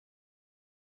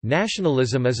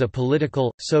Nationalism is a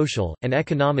political, social, and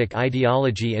economic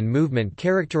ideology and movement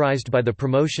characterized by the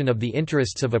promotion of the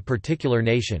interests of a particular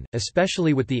nation,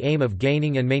 especially with the aim of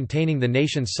gaining and maintaining the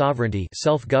nation's sovereignty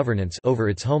self-governance over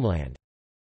its homeland.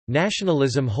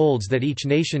 Nationalism holds that each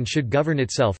nation should govern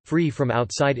itself, free from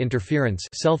outside interference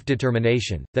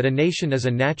self-determination, that a nation is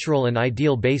a natural and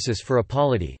ideal basis for a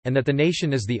polity, and that the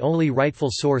nation is the only rightful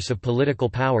source of political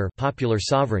power popular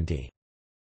sovereignty.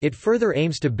 It further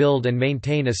aims to build and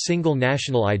maintain a single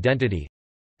national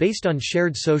identity—based on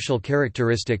shared social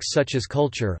characteristics such as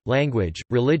culture, language,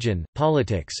 religion,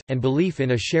 politics, and belief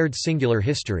in a shared singular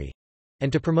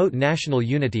history—and to promote national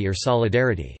unity or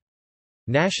solidarity.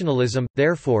 Nationalism,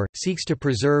 therefore, seeks to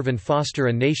preserve and foster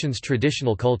a nation's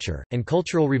traditional culture, and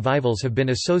cultural revivals have been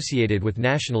associated with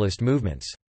nationalist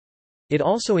movements. It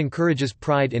also encourages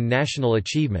pride in national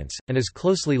achievements, and is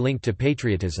closely linked to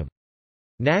patriotism.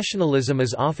 Nationalism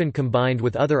is often combined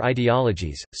with other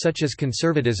ideologies, such as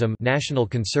conservatism, national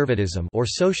conservatism, or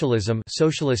socialism,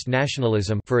 socialist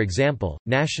nationalism. For example,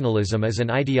 nationalism as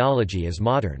an ideology is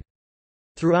modern.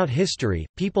 Throughout history,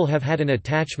 people have had an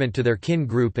attachment to their kin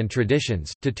group and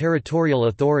traditions, to territorial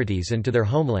authorities and to their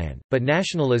homeland, but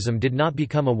nationalism did not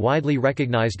become a widely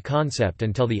recognized concept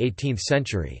until the 18th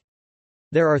century.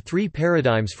 There are three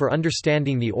paradigms for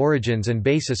understanding the origins and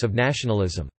basis of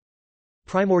nationalism.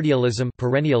 Primordialism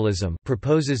perennialism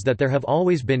proposes that there have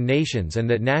always been nations and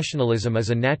that nationalism is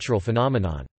a natural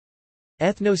phenomenon.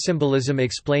 Ethnosymbolism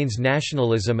explains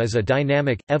nationalism as a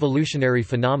dynamic, evolutionary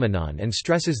phenomenon and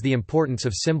stresses the importance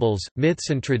of symbols, myths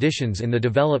and traditions in the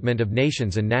development of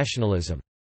nations and nationalism.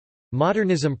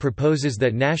 Modernism proposes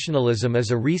that nationalism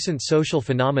is a recent social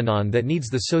phenomenon that needs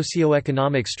the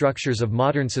socio-economic structures of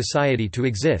modern society to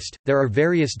exist. There are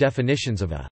various definitions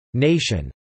of a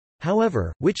nation,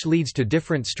 however, which leads to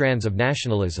different strands of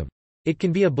nationalism. It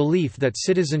can be a belief that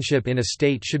citizenship in a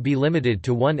state should be limited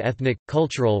to one ethnic,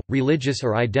 cultural, religious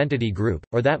or identity group,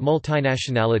 or that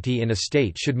multinationality in a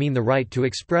state should mean the right to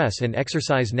express and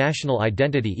exercise national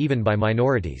identity even by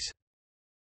minorities.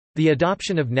 The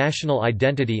adoption of national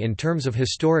identity in terms of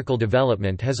historical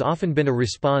development has often been a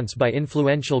response by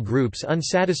influential groups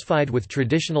unsatisfied with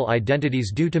traditional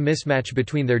identities due to mismatch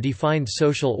between their defined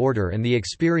social order and the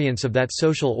experience of that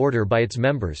social order by its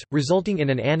members, resulting in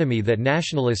an anomie that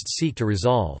nationalists seek to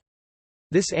resolve.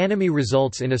 This anomie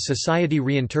results in a society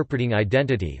reinterpreting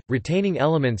identity, retaining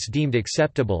elements deemed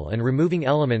acceptable and removing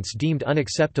elements deemed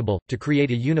unacceptable, to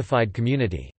create a unified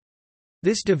community.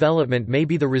 This development may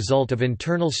be the result of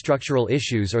internal structural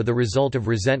issues or the result of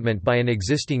resentment by an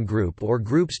existing group or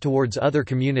groups towards other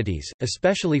communities,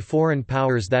 especially foreign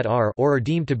powers that are or are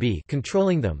deemed to be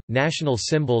controlling them. National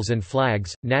symbols and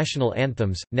flags, national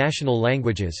anthems, national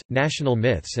languages, national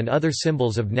myths, and other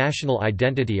symbols of national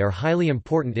identity are highly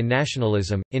important in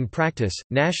nationalism. In practice,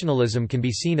 nationalism can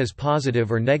be seen as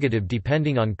positive or negative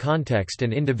depending on context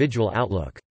and individual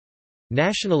outlook.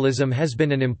 Nationalism has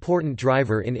been an important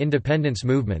driver in independence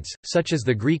movements, such as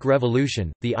the Greek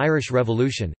Revolution, the Irish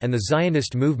Revolution, and the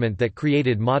Zionist movement that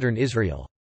created modern Israel.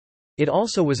 It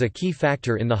also was a key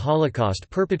factor in the Holocaust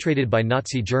perpetrated by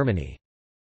Nazi Germany.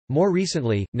 More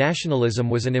recently, nationalism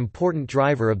was an important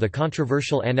driver of the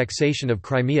controversial annexation of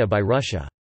Crimea by Russia.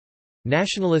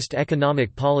 Nationalist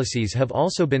economic policies have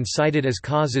also been cited as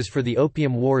causes for the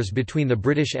Opium Wars between the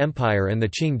British Empire and the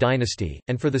Qing dynasty,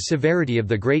 and for the severity of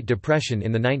the Great Depression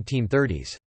in the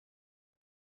 1930s.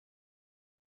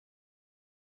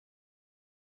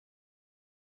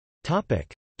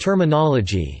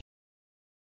 Terminology.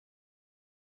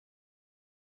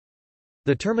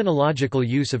 The terminological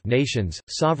use of nations,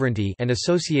 sovereignty, and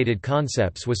associated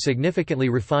concepts was significantly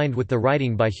refined with the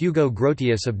writing by Hugo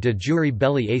Grotius of De Jure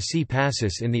Belli ac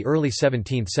Passus in the early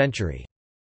 17th century.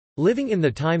 Living in the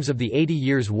times of the 80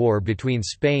 Years' War between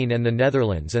Spain and the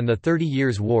Netherlands and the 30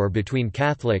 Years' War between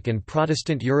Catholic and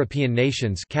Protestant European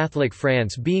nations, Catholic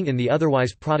France being in the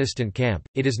otherwise Protestant camp,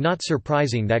 it is not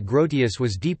surprising that Grotius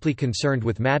was deeply concerned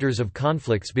with matters of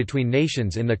conflicts between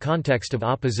nations in the context of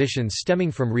oppositions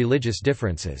stemming from religious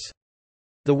differences.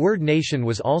 The word nation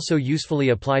was also usefully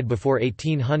applied before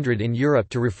 1800 in Europe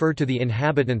to refer to the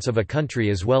inhabitants of a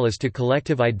country as well as to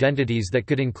collective identities that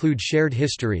could include shared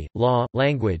history, law,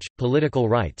 language, political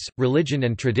rights, religion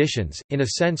and traditions, in a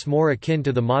sense more akin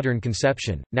to the modern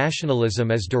conception.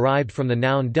 Nationalism as derived from the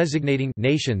noun designating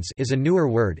nations is a newer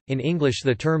word. In English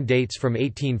the term dates from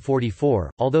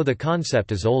 1844, although the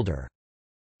concept is older.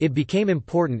 It became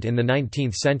important in the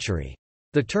 19th century.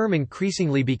 The term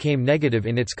increasingly became negative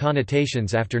in its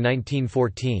connotations after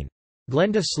 1914.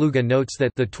 Glenda Sluga notes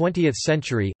that the 20th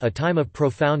century, a time of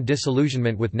profound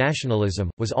disillusionment with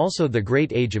nationalism, was also the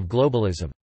great age of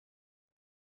globalism.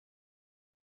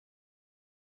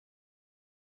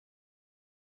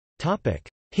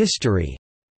 History.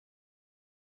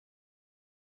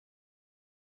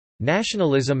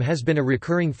 Nationalism has been a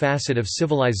recurring facet of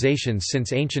civilizations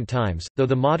since ancient times, though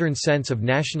the modern sense of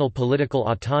national political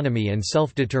autonomy and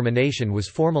self-determination was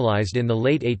formalized in the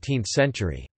late 18th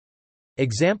century.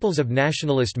 Examples of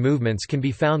nationalist movements can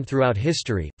be found throughout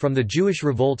history, from the Jewish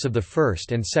revolts of the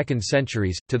 1st and 2nd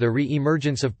centuries, to the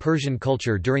re-emergence of Persian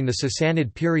culture during the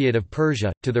Sassanid period of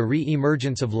Persia, to the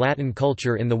re-emergence of Latin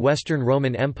culture in the Western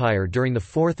Roman Empire during the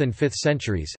 4th and 5th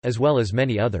centuries, as well as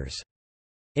many others.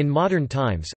 In modern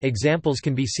times, examples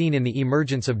can be seen in the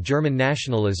emergence of German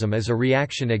nationalism as a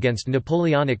reaction against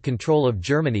Napoleonic control of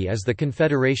Germany as the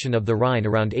Confederation of the Rhine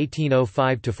around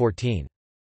 1805–14.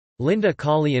 Linda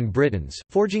Colley and Britons,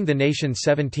 Forging the Nation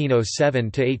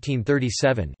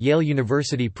 1707–1837, Yale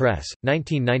University Press,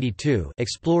 1992,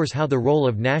 explores how the role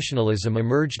of nationalism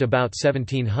emerged about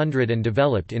 1700 and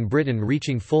developed in Britain,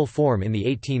 reaching full form in the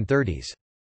 1830s.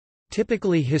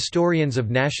 Typically, historians of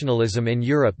nationalism in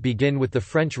Europe begin with the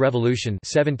French Revolution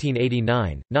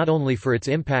 1789, not only for its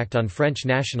impact on French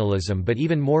nationalism but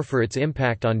even more for its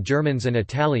impact on Germans and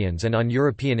Italians and on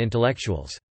European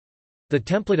intellectuals. The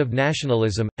template of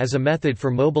nationalism, as a method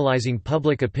for mobilizing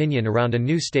public opinion around a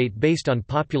new state based on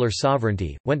popular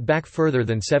sovereignty, went back further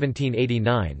than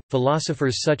 1789.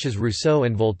 Philosophers such as Rousseau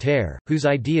and Voltaire, whose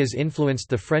ideas influenced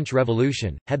the French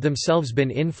Revolution, had themselves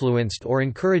been influenced or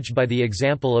encouraged by the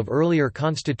example of earlier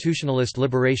constitutionalist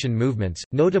liberation movements,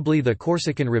 notably the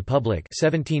Corsican Republic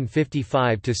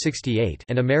 (1755–68)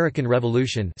 and American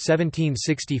Revolution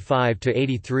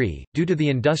 (1765–83). Due to the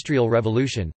Industrial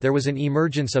Revolution, there was an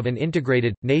emergence of an integrated,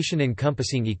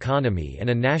 nation-encompassing economy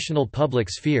and a national public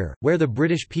sphere, where the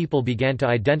British people began to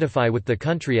identify with the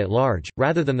country at large,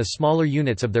 rather than the smaller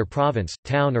units of their province,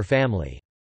 town or family.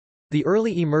 The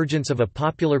early emergence of a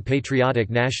popular patriotic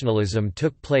nationalism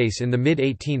took place in the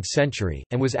mid-18th century,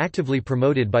 and was actively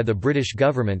promoted by the British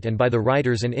government and by the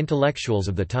writers and intellectuals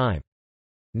of the time.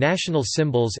 National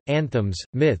symbols, anthems,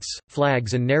 myths,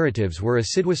 flags and narratives were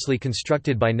assiduously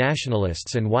constructed by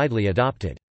nationalists and widely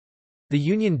adopted. The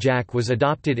Union Jack was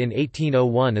adopted in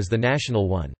 1801 as the national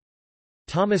one.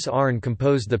 Thomas Arne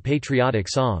composed the patriotic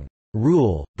song,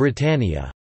 "Rule, Britannia",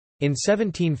 in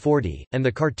 1740, and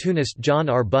the cartoonist John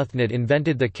Arbuthnot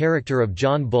invented the character of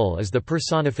John Bull as the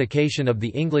personification of the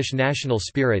English national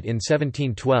spirit in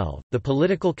 1712. The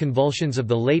political convulsions of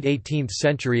the late 18th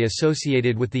century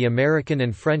associated with the American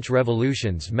and French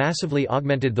revolutions massively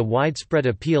augmented the widespread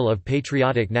appeal of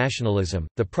patriotic nationalism.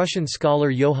 The Prussian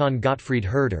scholar Johann Gottfried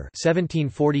Herder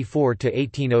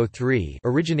 (1744–1803)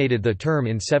 originated the term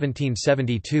in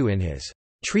 1772 in his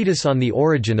Treatise on the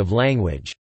Origin of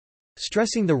Language,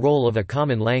 stressing the role of a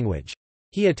common language.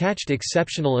 He attached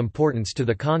exceptional importance to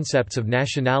the concepts of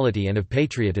nationality and of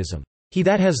patriotism. "He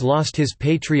that has lost his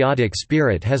patriotic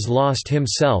spirit has lost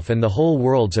himself, and the whole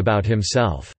world's about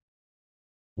himself,"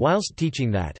 whilst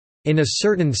teaching that, "in a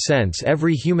certain sense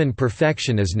every human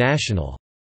perfection is national."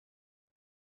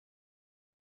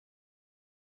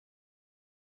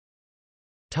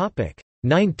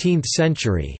 19th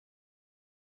century.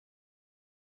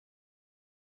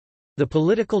 The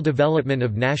political development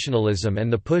of nationalism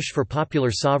and the push for popular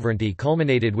sovereignty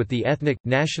culminated with the ethnic,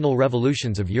 national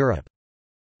revolutions of Europe.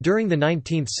 During the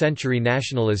 19th century,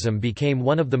 nationalism became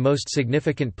one of the most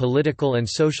significant political and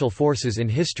social forces in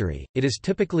history. It is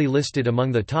typically listed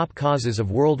among the top causes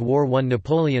of World War I.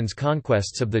 Napoleon's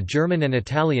conquests of the German and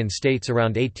Italian states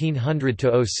around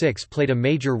 1800–06 played a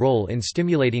major role in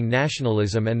stimulating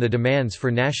nationalism and the demands for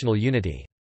national unity.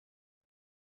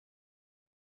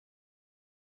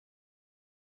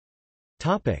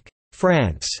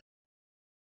 France.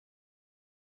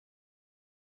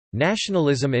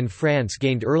 Nationalism in France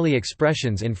gained early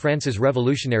expressions in France's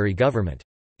revolutionary government.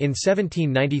 In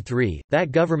 1793,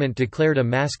 that government declared a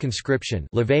mass conscription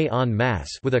levée en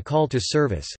masse with a call to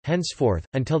service. Henceforth,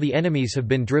 until the enemies have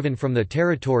been driven from the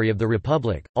territory of the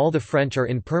Republic, all the French are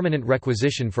in permanent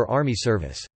requisition for army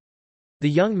service. The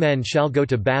young men shall go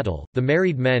to battle, the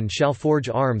married men shall forge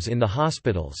arms in the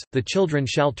hospitals, the children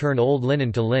shall turn old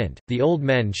linen to lint, the old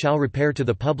men shall repair to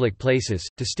the public places,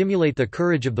 to stimulate the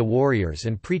courage of the warriors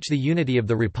and preach the unity of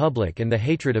the Republic and the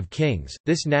hatred of kings.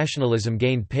 This nationalism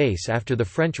gained pace after the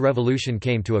French Revolution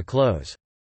came to a close.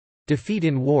 Defeat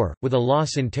in war, with a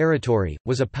loss in territory,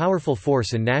 was a powerful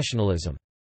force in nationalism.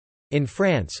 In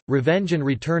France, revenge and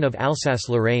return of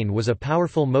Alsace-Lorraine was a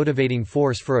powerful motivating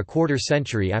force for a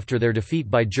quarter-century after their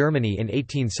defeat by Germany in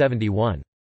 1871.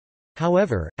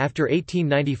 However, after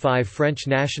 1895 French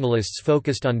nationalists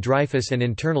focused on Dreyfus and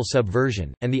internal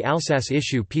subversion, and the Alsace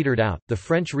issue petered out. The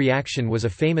French reaction was a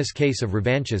famous case of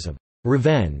revanchism,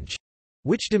 revenge,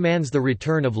 which demands the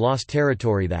return of lost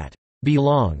territory that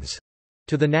belongs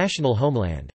to the national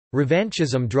homeland.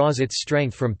 Revanchism draws its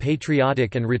strength from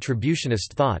patriotic and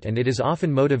retributionist thought, and it is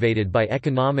often motivated by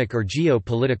economic or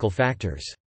geo-political factors.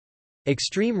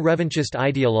 Extreme revanchist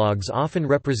ideologues often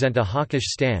represent a hawkish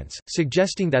stance,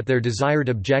 suggesting that their desired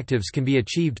objectives can be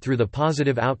achieved through the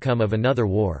positive outcome of another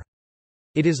war.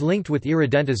 It is linked with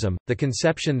irredentism, the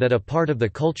conception that a part of the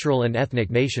cultural and ethnic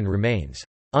nation remains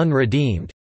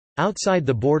unredeemed outside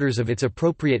the borders of its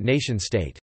appropriate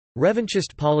nation-state.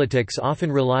 Revanchist politics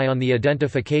often rely on the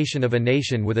identification of a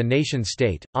nation with a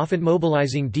nation-state, often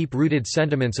mobilizing deep-rooted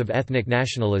sentiments of ethnic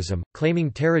nationalism,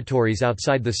 claiming territories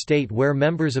outside the state where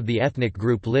members of the ethnic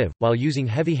group live, while using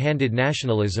heavy-handed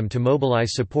nationalism to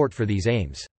mobilize support for these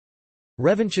aims.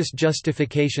 Revanchist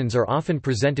justifications are often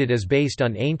presented as based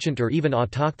on ancient or even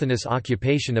autochthonous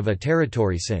occupation of a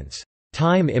territory since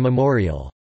time immemorial.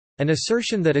 An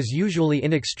assertion that is usually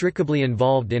inextricably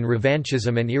involved in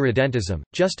revanchism and irredentism,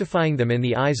 justifying them in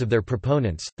the eyes of their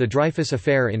proponents. The Dreyfus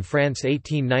Affair in France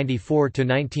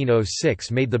 1894–1906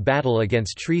 made the battle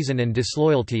against treason and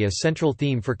disloyalty a central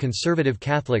theme for conservative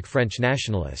Catholic French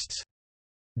nationalists.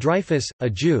 Dreyfus, a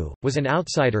Jew, was an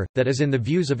outsider, that is in the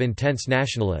views of intense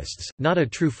nationalists, not a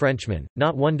true Frenchman,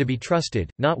 not one to be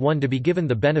trusted, not one to be given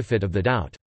the benefit of the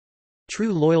doubt.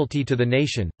 True loyalty to the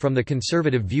nation, from the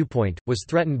conservative viewpoint, was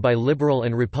threatened by liberal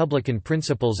and republican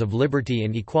principles of liberty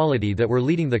and equality that were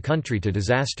leading the country to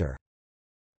disaster.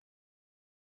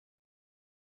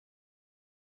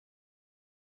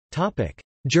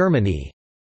 Germany.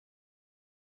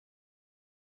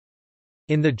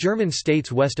 In the German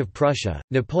states west of Prussia,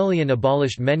 Napoleon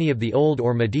abolished many of the old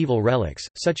or medieval relics,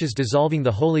 such as dissolving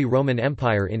the Holy Roman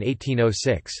Empire in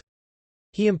 1806.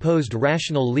 He imposed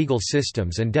rational legal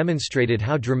systems and demonstrated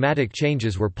how dramatic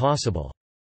changes were possible.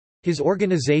 His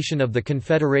organization of the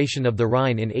Confederation of the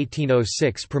Rhine in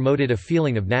 1806 promoted a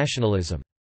feeling of nationalism.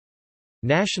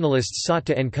 Nationalists sought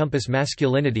to encompass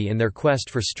masculinity in their quest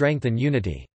for strength and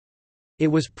unity. It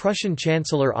was Prussian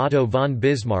Chancellor Otto von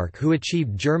Bismarck who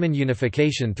achieved German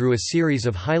unification through a series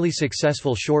of highly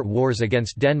successful short wars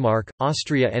against Denmark,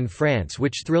 Austria and France,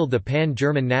 which thrilled the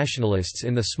pan-German nationalists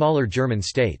in the smaller German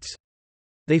states.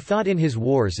 They fought in his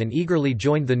wars and eagerly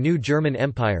joined the new German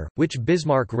Empire, which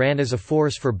Bismarck ran as a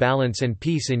force for balance and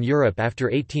peace in Europe after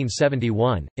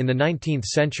 1871. In the 19th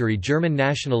century, German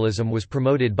nationalism was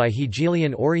promoted by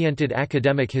Hegelian-oriented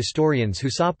academic historians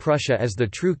who saw Prussia as the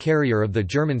true carrier of the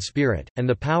German spirit, and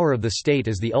the power of the state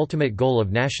as the ultimate goal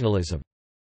of nationalism.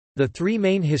 The three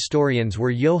main historians were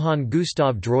Johann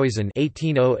Gustav Droysen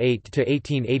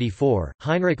 (1808–1884),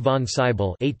 Heinrich von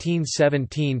Sybel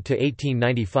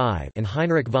 (1817–1895), and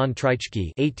Heinrich von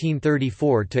Treitschke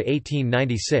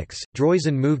 (1834–1896).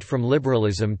 Droysen moved from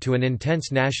liberalism to an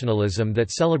intense nationalism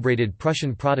that celebrated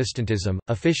Prussian Protestantism,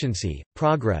 efficiency,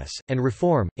 progress, and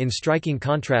reform, in striking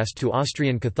contrast to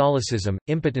Austrian Catholicism,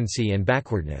 impotency, and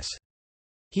backwardness.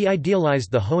 He idealized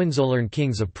the Hohenzollern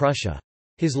kings of Prussia.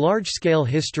 His large-scale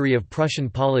History of Prussian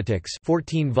Politics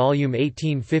 14-volume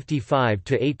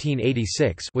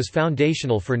 1855–1886 was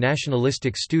foundational for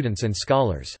nationalistic students and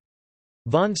scholars.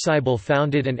 Von Sybel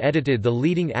founded and edited the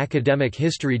leading academic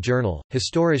history journal,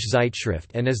 Historische Zeitschrift,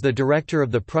 and as the director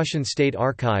of the Prussian State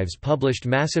Archives published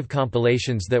massive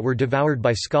compilations that were devoured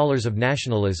by scholars of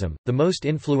nationalism. The most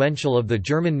influential of the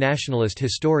German nationalist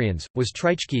historians was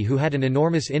Treitschke, who had an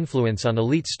enormous influence on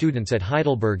elite students at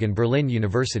Heidelberg and Berlin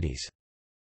universities.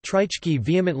 Treitschke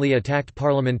vehemently attacked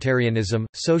parliamentarianism,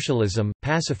 socialism,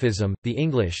 pacifism, the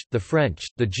English, the French,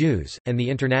 the Jews, and the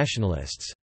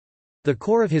internationalists. The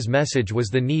core of his message was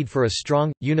the need for a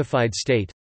strong, unified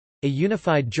state—a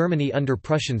unified Germany under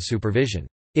Prussian supervision.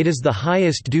 It is the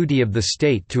highest duty of the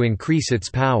state to increase its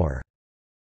power,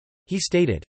 he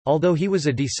stated. Although he was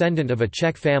a descendant of a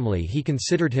Czech family, he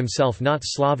considered himself not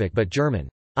Slavic but German.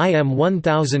 I am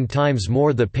 1,000 times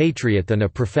more the patriot than a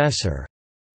professor.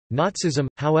 Nazism,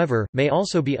 however, may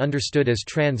also be understood as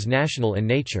transnational in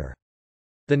nature.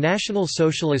 The National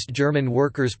Socialist German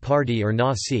Workers' Party, or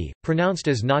Nazi, pronounced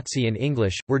as Nazi in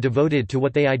English, were devoted to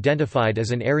what they identified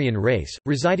as an Aryan race,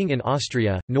 residing in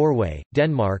Austria, Norway,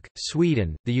 Denmark,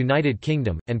 Sweden, the United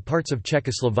Kingdom, and parts of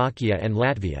Czechoslovakia and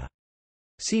Latvia.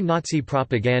 See Nazi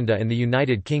propaganda in the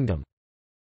United Kingdom.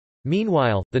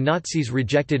 Meanwhile, the Nazis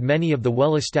rejected many of the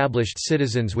well-established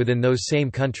citizens within those same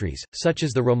countries, such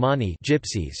as the Romani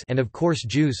Gypsies and of course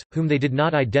Jews, whom they did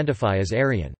not identify as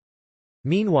Aryan.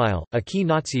 Meanwhile, a key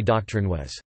Nazi doctrine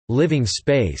was «living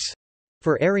space»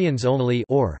 for Aryans only,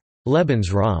 or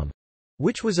 «Lebensraum»,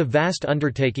 which was a vast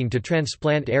undertaking to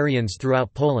transplant Aryans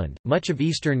throughout Poland, much of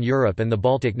Eastern Europe and the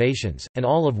Baltic nations, and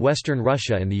all of Western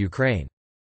Russia and the Ukraine.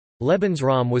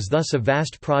 Lebensraum was thus a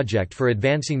vast project for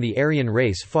advancing the Aryan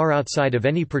race far outside of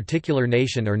any particular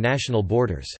nation or national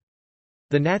borders.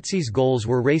 The Nazis' goals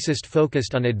were racist,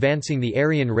 focused on advancing the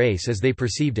Aryan race as they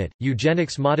perceived it,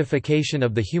 eugenics, modification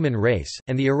of the human race,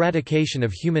 and the eradication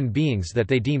of human beings that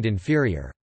they deemed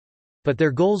inferior. But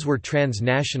their goals were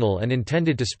transnational and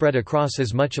intended to spread across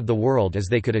as much of the world as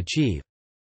they could achieve.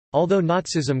 Although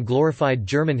Nazism glorified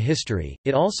German history,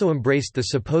 it also embraced the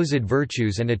supposed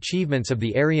virtues and achievements of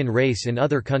the Aryan race in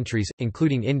other countries,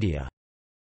 including India.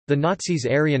 The Nazis'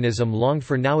 Aryanism longed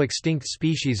for now extinct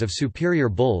species of superior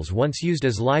bulls once used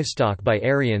as livestock by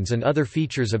Aryans and other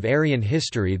features of Aryan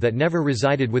history that never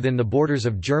resided within the borders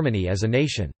of Germany as a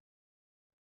nation.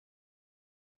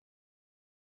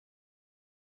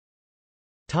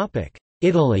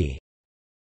 Italy.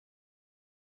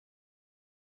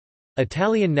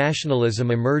 Italian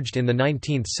nationalism emerged in the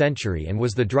 19th century and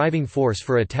was the driving force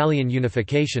for Italian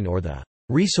unification, or the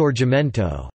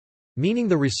Risorgimento, meaning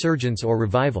the resurgence or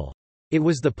revival. It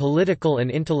was the political and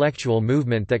intellectual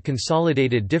movement that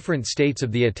consolidated different states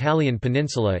of the Italian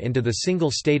peninsula into the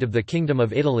single state of the Kingdom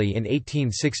of Italy in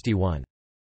 1861.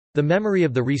 The memory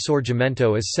of the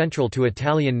Risorgimento is central to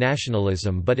Italian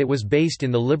nationalism, but it was based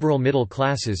in the liberal middle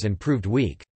classes and proved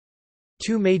weak.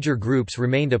 Two major groups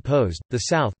remained opposed, the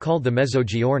South called the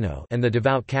Mezzogiorno and the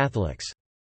devout Catholics.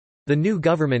 The new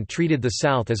government treated the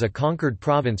South as a conquered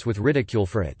province with ridicule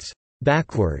for its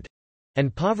backward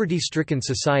and poverty-stricken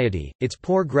society, its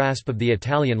poor grasp of the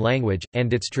Italian language,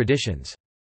 and its traditions.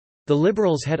 The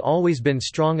liberals had always been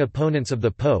strong opponents of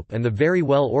the Pope and the very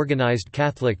well-organized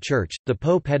Catholic Church. The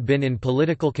Pope had been in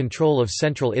political control of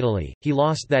central Italy, he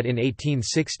lost that in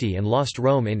 1860 and lost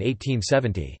Rome in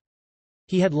 1870.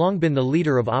 He had long been the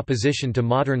leader of opposition to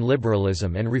modern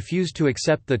liberalism and refused to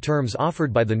accept the terms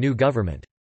offered by the new government.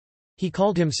 He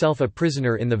called himself a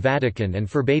prisoner in the Vatican and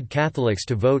forbade Catholics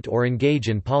to vote or engage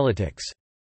in politics.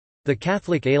 The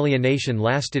Catholic alienation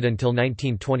lasted until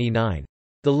 1929.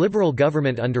 The liberal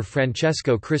government under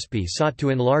Francesco Crispi sought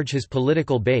to enlarge his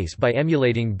political base by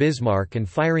emulating Bismarck and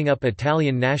firing up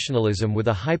Italian nationalism with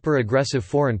a hyper-aggressive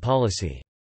foreign policy.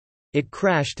 It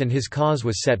crashed and his cause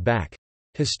was set back.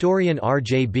 Historian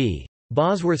R.J.B.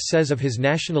 Bosworth says of his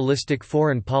nationalistic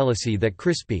foreign policy that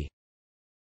Crispi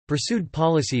pursued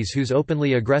policies whose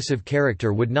openly aggressive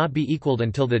character would not be equaled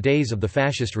until the days of the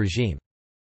fascist regime.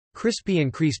 Crispi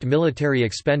increased military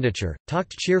expenditure,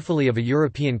 talked cheerfully of a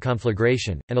European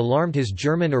conflagration, and alarmed his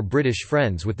German or British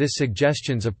friends with this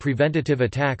suggestions of preventative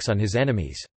attacks on his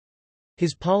enemies.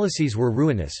 His policies were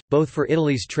ruinous, both for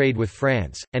Italy's trade with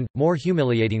France, and, more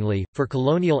humiliatingly, for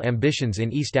colonial ambitions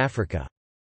in East Africa.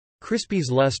 Crispi's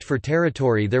lust for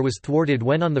territory there was thwarted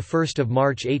when on 1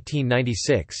 March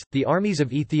 1896, the armies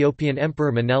of Ethiopian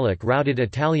Emperor Menelik routed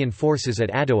Italian forces at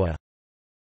Adowa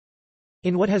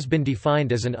in what has been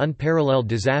defined as an unparalleled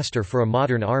disaster for a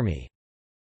modern army.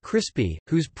 Crispi,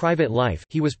 whose private life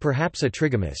he was perhaps a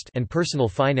trigamist and personal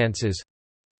finances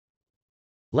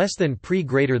less than pre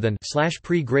greater than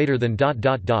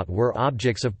were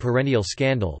objects of perennial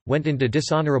scandal, went into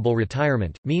dishonorable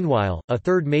retirement. Meanwhile, a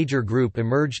third major group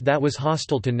emerged that was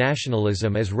hostile to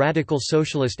nationalism as radical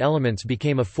socialist elements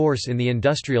became a force in the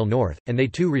industrial north, and they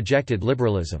too rejected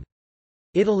liberalism.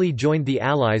 Italy joined the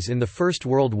Allies in the First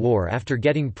World War after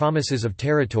getting promises of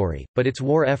territory, but its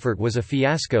war effort was a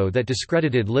fiasco that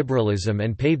discredited liberalism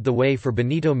and paved the way for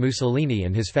Benito Mussolini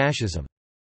and his fascism.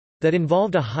 That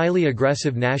involved a highly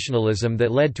aggressive nationalism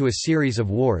that led to a series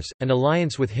of wars, an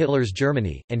alliance with Hitler's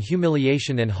Germany, and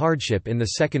humiliation and hardship in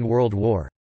the Second World War.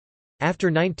 After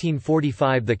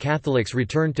 1945 the Catholics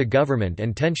returned to government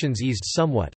and tensions eased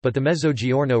somewhat, but the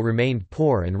Mezzogiorno remained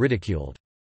poor and ridiculed.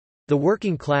 The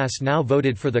working class now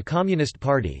voted for the Communist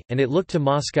Party, and it looked to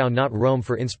Moscow not Rome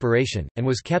for inspiration, and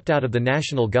was kept out of the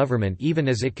national government even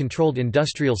as it controlled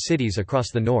industrial cities across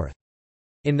the north.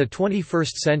 In the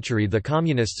 21st century the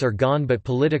Communists are gone, but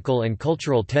political and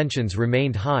cultural tensions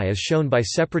remained high as shown by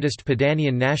separatist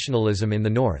Padanian nationalism in the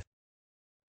north.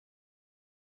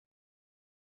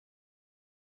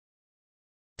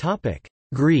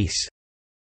 Greece.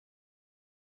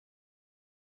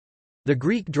 The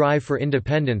Greek drive for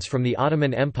independence from the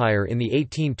Ottoman Empire in the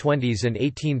 1820s and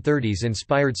 1830s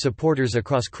inspired supporters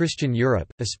across Christian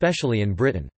Europe, especially in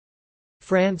Britain.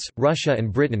 France, Russia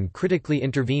and Britain critically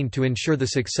intervened to ensure the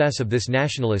success of this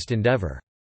nationalist endeavour.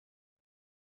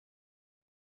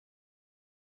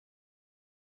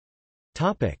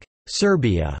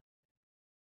 Serbia.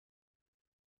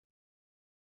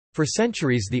 For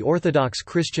centuries the Orthodox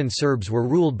Christian Serbs were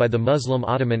ruled by the Muslim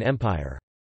Ottoman Empire.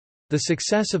 The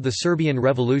success of the Serbian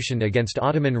Revolution against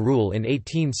Ottoman rule in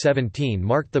 1817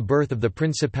 marked the birth of the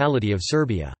Principality of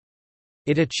Serbia.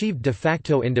 It achieved de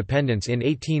facto independence in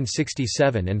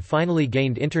 1867 and finally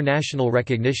gained international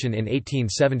recognition in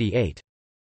 1878.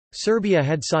 Serbia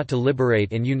had sought to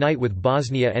liberate and unite with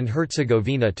Bosnia and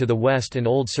Herzegovina to the west and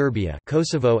Old Serbia,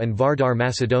 Kosovo and Vardar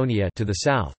Macedonia to the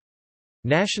south.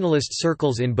 Nationalist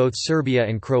circles in both Serbia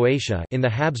and Croatia in the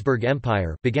Habsburg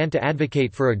Empire began to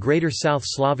advocate for a greater South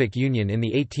Slavic union in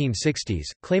the 1860s,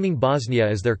 claiming Bosnia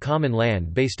as their common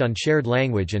land based on shared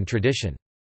language and tradition.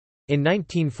 In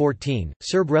 1914,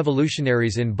 Serb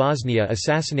revolutionaries in Bosnia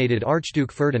assassinated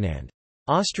Archduke Ferdinand.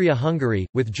 Austria-Hungary,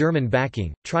 with German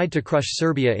backing, tried to crush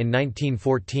Serbia in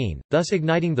 1914, thus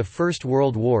igniting the First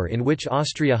World War in which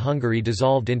Austria-Hungary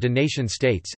dissolved into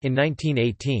nation-states. In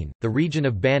 1918, the region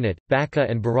of Banat, Bačka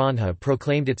and Baranja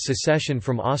proclaimed its secession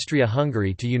from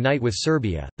Austria-Hungary to unite with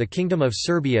Serbia. The Kingdom of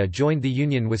Serbia joined the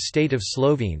union with State of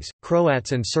Slovenes,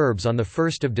 Croats and Serbs on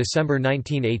 1 December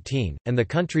 1918, and the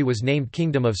country was named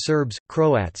Kingdom of Serbs,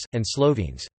 Croats, and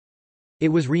Slovenes. It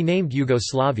was renamed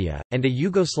Yugoslavia, and a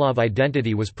Yugoslav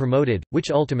identity was promoted, which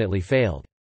ultimately failed.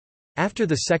 After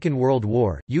the Second World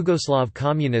War, Yugoslav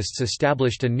communists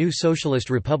established a new Socialist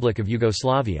Republic of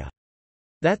Yugoslavia.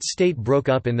 That state broke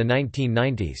up in the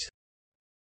 1990s.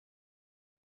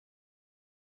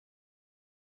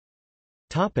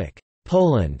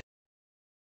 Poland.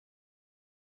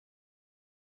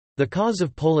 The cause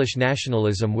of Polish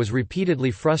nationalism was repeatedly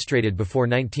frustrated before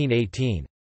 1918.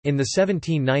 In the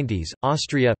 1790s,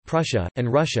 Austria, Prussia,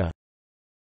 and Russia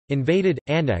invaded,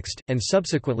 annexed, and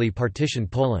subsequently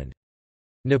partitioned Poland.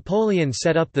 Napoleon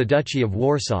set up the Duchy of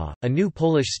Warsaw, a new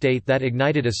Polish state that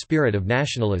ignited a spirit of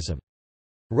nationalism.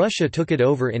 Russia took it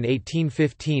over in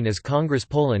 1815 as Congress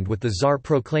Poland with the Tsar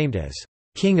proclaimed as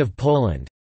King of Poland.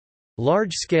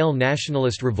 Large-scale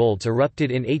nationalist revolts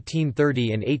erupted in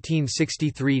 1830 and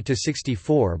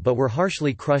 1863–64 but were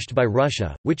harshly crushed by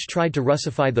Russia, which tried to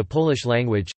Russify the Polish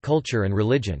language, culture and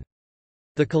religion.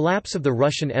 The collapse of the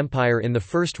Russian Empire in the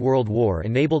First World War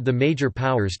enabled the major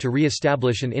powers to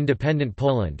re-establish an independent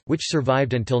Poland, which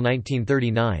survived until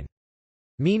 1939.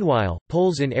 Meanwhile,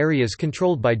 Poles in areas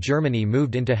controlled by Germany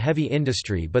moved into heavy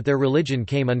industry but their religion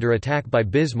came under attack by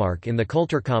Bismarck in the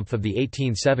Kulturkampf of the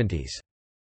 1870s.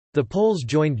 The Poles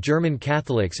joined German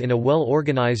Catholics in a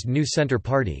well-organized New Centre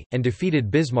Party, and defeated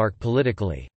Bismarck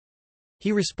politically.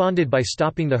 He responded by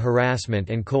stopping the harassment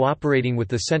and cooperating with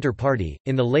the Centre Party.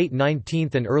 In the late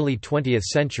 19th and early 20th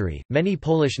century, many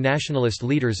Polish nationalist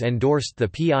leaders endorsed the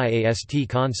PIAST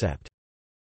concept.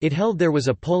 It held there was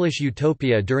a Polish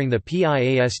utopia during the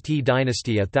PIAST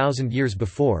dynasty 1,000 years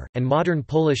before, and modern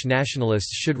Polish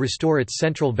nationalists should restore its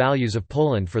central values of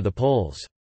Poland for the Poles.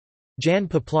 Jan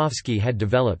Poplawski had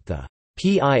developed the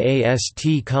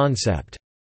PIAST concept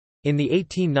in the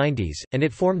 1890s, and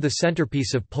it formed the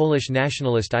centerpiece of Polish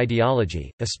nationalist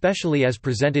ideology, especially as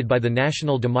presented by the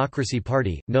National Democracy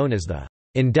Party, known as the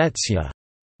Indecja,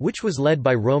 which was led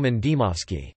by Roman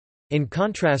Dmowski. In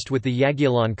contrast with the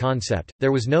Jagiellon concept,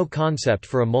 there was no concept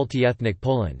for a multi-ethnic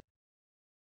Poland.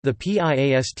 The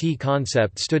PIAST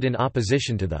concept stood in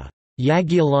opposition to the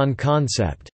Jagiellon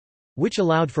concept, which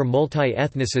allowed for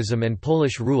multi-ethnicism and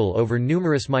Polish rule over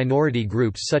numerous minority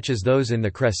groups such as those in the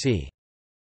Kresy.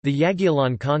 The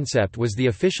Jagiellon concept was the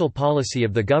official policy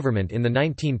of the government in the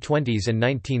 1920s and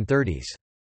 1930s.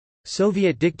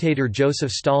 Soviet dictator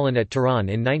Joseph Stalin at Tehran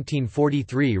in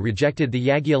 1943 rejected the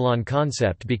Jagiellon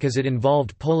concept because it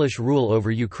involved Polish rule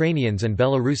over Ukrainians and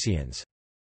Belarusians.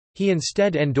 He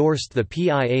instead endorsed the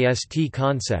PIAST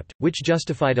concept, which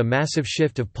justified a massive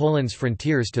shift of Poland's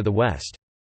frontiers to the west.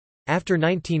 After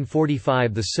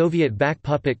 1945, the Soviet-backed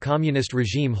puppet communist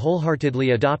regime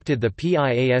wholeheartedly adopted the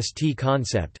PIAST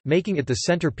concept, making it the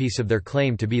centerpiece of their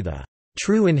claim to be the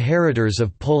true inheritors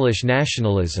of Polish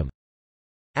nationalism.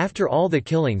 After all the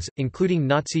killings, including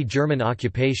Nazi German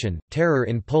occupation, terror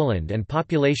in Poland and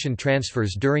population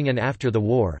transfers during and after the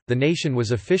war, the nation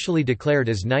was officially declared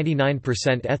as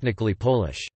 99% ethnically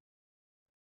Polish.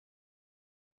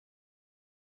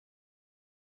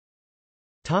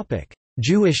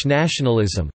 Jewish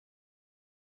nationalism.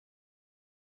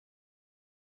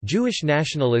 Jewish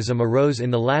nationalism arose in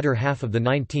the latter half of the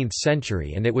 19th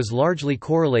century and it was largely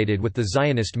correlated with the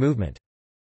Zionist movement.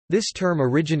 This term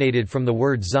originated from the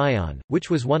word Zion, which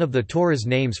was one of the Torah's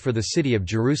names for the city of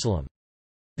Jerusalem.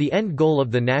 The end goal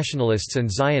of the nationalists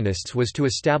and Zionists was to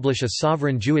establish a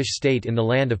sovereign Jewish state in the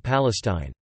land of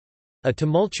Palestine. A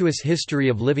tumultuous history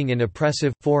of living in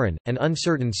oppressive, foreign, and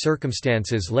uncertain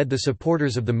circumstances led the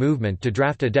supporters of the movement to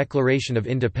draft a Declaration of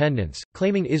Independence,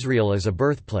 claiming Israel as a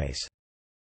birthplace.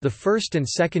 The first and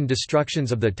second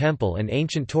destructions of the Temple and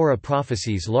ancient Torah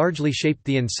prophecies largely shaped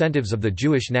the incentives of the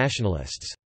Jewish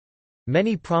nationalists.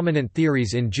 Many prominent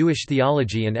theories in Jewish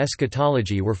theology and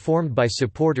eschatology were formed by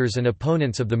supporters and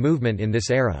opponents of the movement in this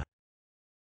era.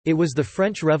 It was the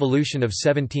French Revolution of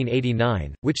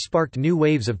 1789, which sparked new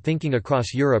waves of thinking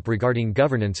across Europe regarding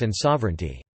governance and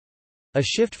sovereignty. A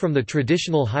shift from the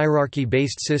traditional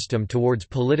hierarchy-based system towards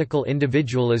political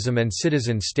individualism and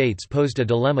citizen states posed a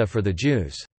dilemma for the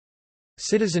Jews.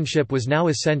 Citizenship was now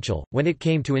essential, when it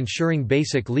came to ensuring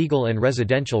basic legal and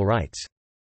residential rights.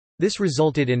 This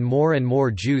resulted in more and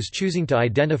more Jews choosing to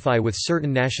identify with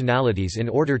certain nationalities in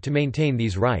order to maintain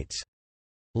these rights.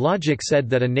 Logic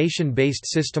said that a nation-based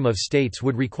system of states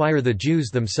would require the Jews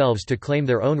themselves to claim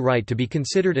their own right to be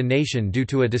considered a nation due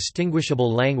to a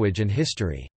distinguishable language and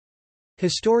history.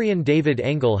 Historian David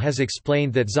Engel has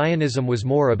explained that Zionism was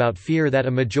more about fear that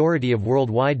a majority of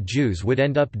worldwide Jews would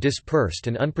end up dispersed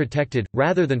and unprotected,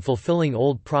 rather than fulfilling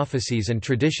old prophecies and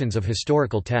traditions of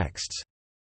historical texts.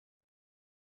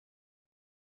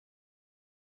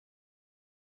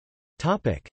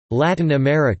 Latin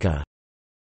America.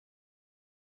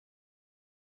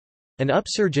 An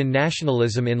upsurge in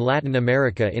nationalism in Latin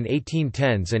America in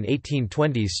 1810s and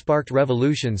 1820s sparked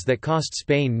revolutions that cost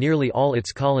Spain nearly all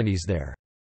its colonies there.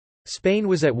 Spain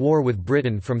was at war with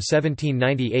Britain from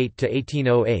 1798 to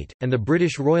 1808, and the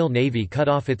British Royal Navy cut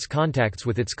off its contacts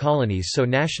with its colonies, so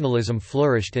nationalism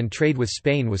flourished and trade with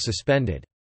Spain was suspended.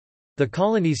 The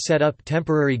colonies set up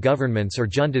temporary governments or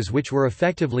juntas which were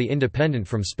effectively independent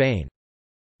from Spain.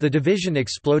 The division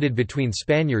exploded between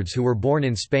Spaniards who were born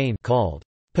in Spain called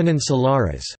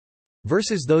Peninsulares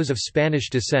versus those of Spanish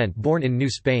descent born in New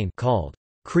Spain called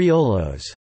Criollos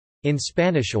in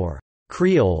Spanish or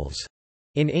Creoles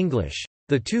in English.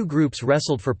 The two groups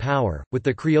wrestled for power, with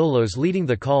the Criollos leading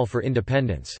the call for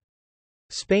independence.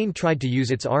 Spain tried to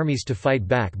use its armies to fight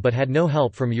back but had no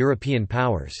help from European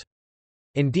powers.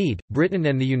 Indeed, Britain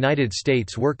and the United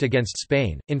States worked against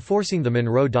Spain, enforcing the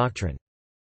Monroe Doctrine.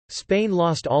 Spain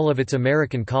lost all of its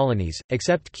American colonies,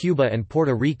 except Cuba and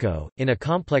Puerto Rico, in a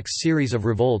complex series of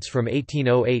revolts from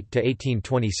 1808 to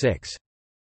 1826.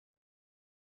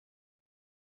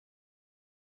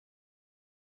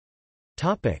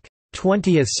 Topic: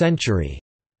 20th century.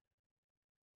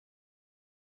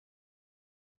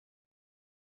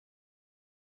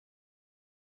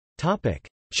 Topic: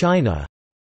 China.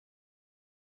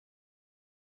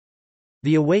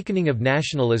 The awakening of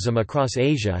nationalism across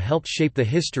Asia helped shape the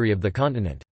history of the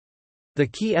continent. The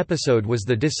key episode was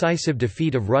the decisive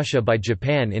defeat of Russia by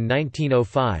Japan in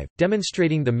 1905,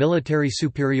 demonstrating the military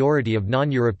superiority of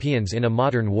non-Europeans in a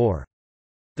modern war.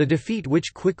 The defeat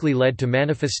which quickly led to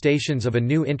manifestations of a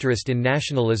new interest in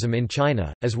nationalism in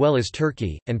China, as well as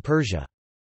Turkey, and Persia.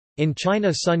 In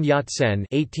China, Sun Yat-sen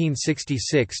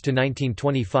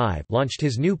 (1866–1925) launched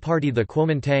his new party, the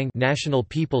Kuomintang National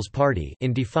People's Party,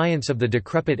 in defiance of the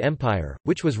decrepit empire,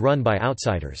 which was run by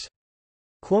outsiders.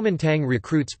 Kuomintang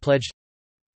recruits pledged,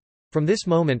 "From this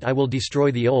moment I will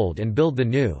destroy the old and build the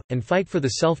new, and fight for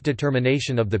the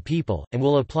self-determination of the people, and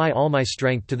will apply all my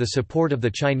strength to the support of the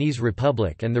Chinese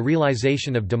Republic and the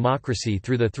realization of democracy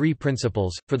through the three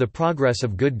principles, for the progress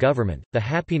of good government, the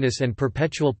happiness and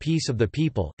perpetual peace of the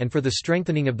people, and for the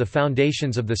strengthening of the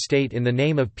foundations of the state in the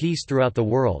name of peace throughout the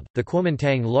world." The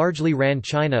Kuomintang largely ran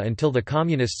China until the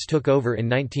Communists took over in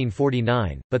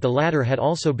 1949, but the latter had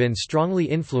also been strongly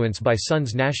influenced by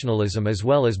Sun's nationalism as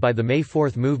well as by the May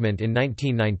 4 movement in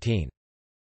 1919.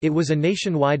 It was a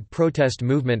nationwide protest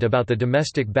movement about the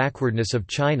domestic backwardness of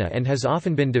China and has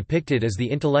often been depicted as the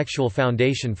intellectual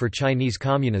foundation for Chinese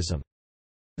communism.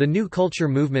 The New Culture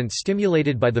movement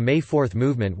stimulated by the May 4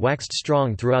 movement waxed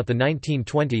strong throughout the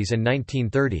 1920s and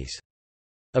 1930s.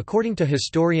 According to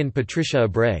historian Patricia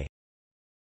Abreu,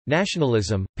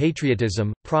 nationalism,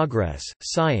 patriotism, progress,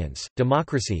 science,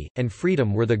 democracy, and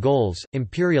freedom were the goals,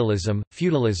 imperialism,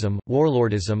 feudalism,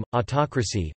 warlordism,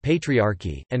 autocracy,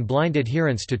 patriarchy, and blind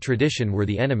adherence to tradition were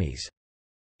the enemies.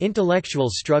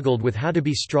 Intellectuals struggled with how to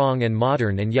be strong and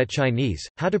modern and yet Chinese,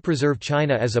 how to preserve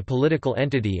China as a political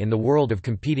entity in the world of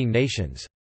competing nations.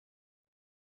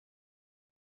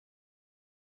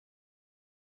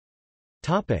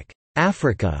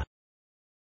 Africa.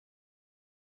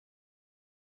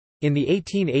 In the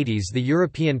 1880s the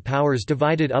European powers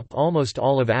divided up almost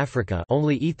all of Africa,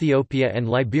 only Ethiopia and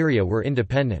Liberia were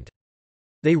independent.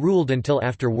 They ruled until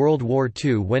after World War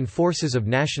II, when forces of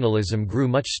nationalism grew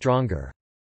much stronger.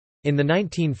 In the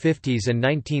 1950s and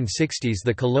 1960s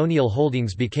the colonial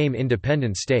holdings became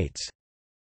independent states.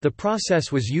 The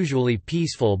process was usually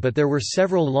peaceful, but there were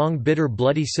several long bitter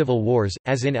bloody civil wars,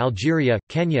 as in Algeria,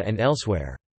 Kenya and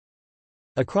elsewhere.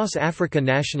 Across Africa,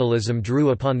 nationalism drew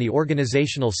upon the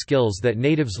organizational skills that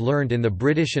natives learned in the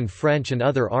British and French and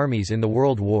other armies in the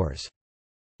world wars.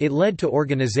 It led to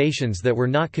organizations that were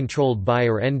not controlled by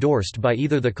or endorsed by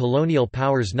either the colonial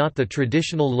powers, not the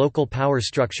traditional local power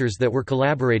structures that were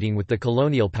collaborating with the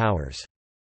colonial powers.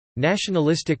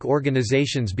 Nationalistic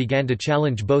organizations began to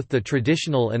challenge both the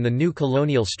traditional and the new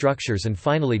colonial structures and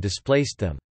finally displaced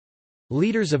them.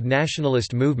 Leaders of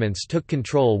nationalist movements took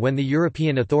control when the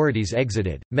European authorities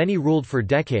exited. Many ruled for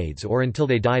decades or until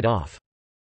they died off.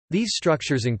 These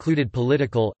structures included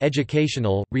political,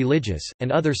 educational, religious,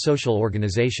 and other social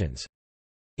organizations.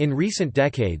 In recent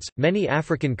decades, many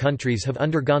African countries have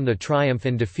undergone the triumph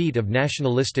and defeat of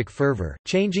nationalistic fervor,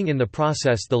 changing in the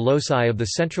process the loci of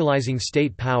the centralizing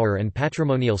state power and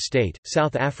patrimonial state.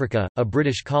 South Africa, a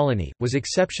British colony, was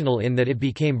exceptional in that it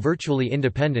became virtually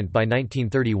independent by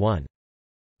 1931.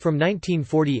 From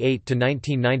 1948 to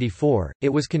 1994, it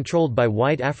was controlled by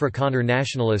white Afrikaner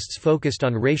nationalists focused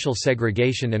on racial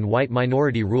segregation and white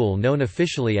minority rule, known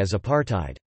officially as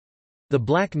apartheid. The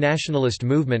Black nationalist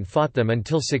movement fought them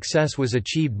until success was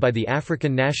achieved by the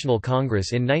African National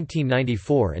Congress in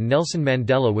 1994 and Nelson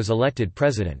Mandela was elected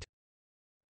president.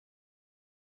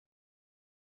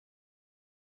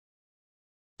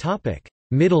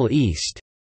 Middle East.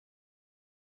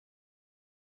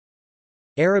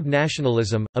 Arab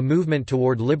nationalism, a movement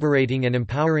toward liberating and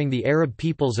empowering the Arab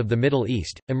peoples of the Middle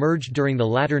East, emerged during the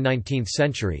latter 19th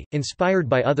century, inspired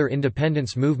by other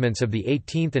independence movements of the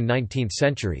 18th and 19th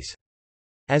centuries.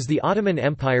 As the Ottoman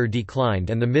Empire declined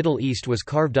and the Middle East was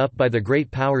carved up by the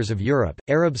great powers of Europe,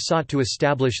 Arabs sought to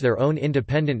establish their own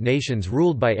independent nations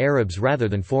ruled by Arabs rather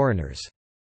than foreigners.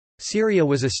 Syria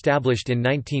was established in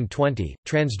 1920,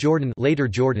 Transjordan, later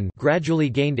Jordan, gradually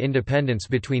gained independence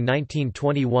between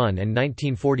 1921 and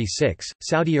 1946,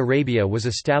 Saudi Arabia was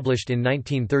established in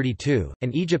 1932,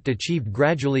 and Egypt achieved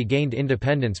gradually gained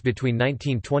independence between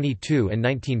 1922 and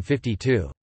 1952.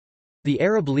 The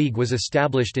Arab League was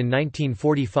established in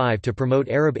 1945 to promote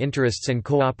Arab interests and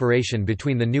cooperation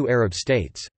between the new Arab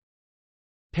states.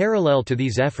 Parallel to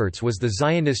these efforts was the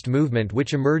Zionist movement,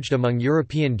 which emerged among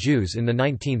European Jews in the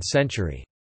 19th century.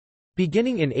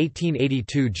 Beginning in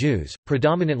 1882, Jews,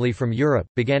 predominantly from Europe,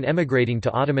 began emigrating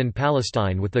to Ottoman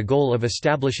Palestine with the goal of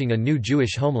establishing a new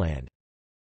Jewish homeland.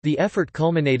 The effort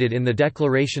culminated in the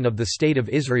declaration of the State of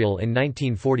Israel in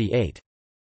 1948.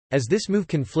 As this move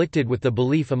conflicted with the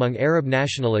belief among Arab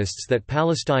nationalists that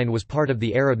Palestine was part of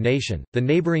the Arab nation, the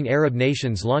neighboring Arab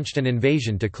nations launched an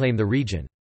invasion to claim the region.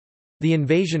 The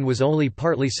invasion was only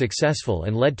partly successful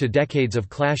and led to decades of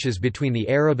clashes between the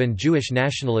Arab and Jewish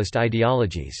nationalist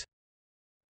ideologies.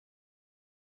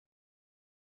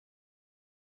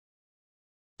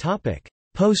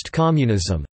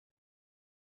 Post-communism.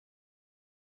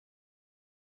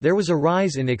 There was a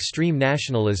rise in extreme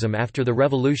nationalism after the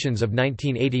revolutions of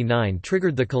 1989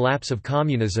 triggered the collapse of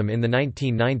communism in the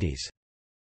 1990s.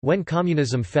 When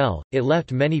communism fell, it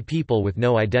left many people with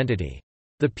no identity.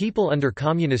 The people under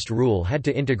communist rule had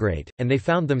to integrate, and they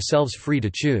found themselves free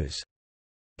to choose.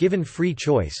 Given free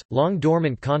choice,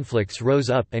 long-dormant conflicts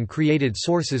rose up and created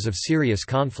sources of serious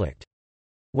conflict.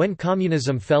 When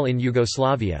communism fell in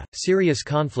Yugoslavia, serious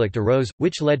conflict arose,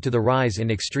 which led to the rise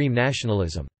in extreme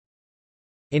nationalism.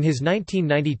 In his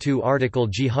 1992 article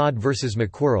Jihad vs.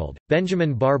 McWorld,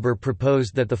 Benjamin Barber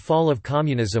proposed that the fall of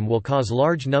communism will cause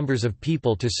large numbers of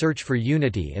people to search for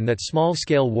unity and that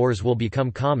small-scale wars will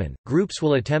become common. Groups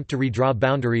will attempt to redraw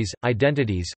boundaries,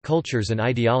 identities, cultures and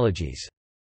ideologies.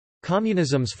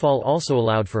 Communism's fall also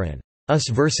allowed for an us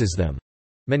versus them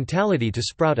mentality to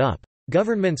sprout up.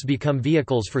 Governments become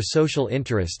vehicles for social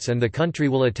interests and the country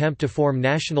will attempt to form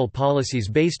national policies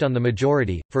based on the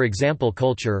majority, for example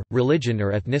culture, religion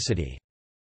or ethnicity.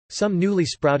 Some newly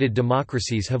sprouted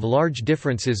democracies have large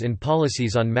differences in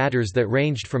policies on matters that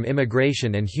ranged from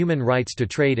immigration and human rights to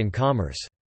trade and commerce.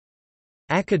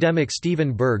 Academic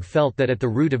Stephen Berg felt that at the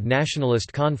root of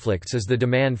nationalist conflicts is the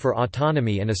demand for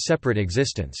autonomy and a separate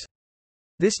existence.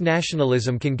 This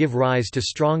nationalism can give rise to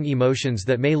strong emotions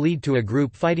that may lead to a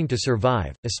group fighting to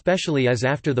survive, especially as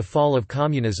after the fall of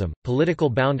communism, political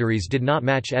boundaries did not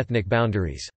match ethnic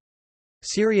boundaries.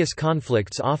 Serious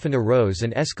conflicts often arose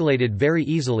and escalated very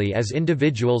easily as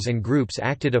individuals and groups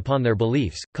acted upon their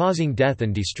beliefs, causing death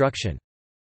and destruction.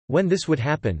 When this would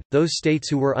happen, those states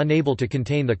who were unable to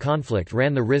contain the conflict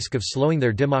ran the risk of slowing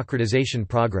their democratization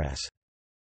progress.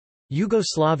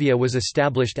 Yugoslavia was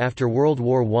established after World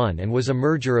War I and was a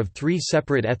merger of three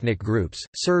separate ethnic groups,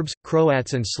 Serbs,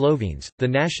 Croats and Slovenes. The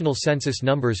national census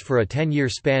numbers for a 10-year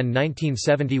span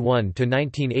 1971 to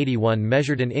 1981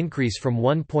 measured an increase from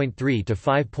 1.3 to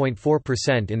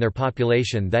 5.4% in their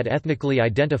population that ethnically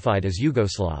identified as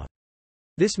Yugoslav.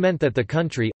 This meant that the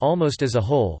country, almost as a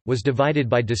whole, was divided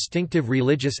by distinctive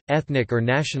religious, ethnic or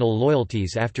national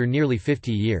loyalties after nearly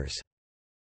 50 years.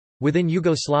 Within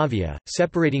Yugoslavia,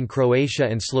 separating Croatia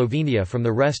and Slovenia from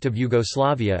the rest of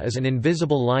Yugoslavia is an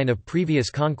invisible line of previous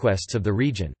conquests of the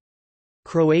region.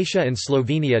 Croatia and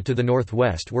Slovenia to the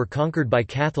northwest were conquered by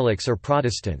Catholics or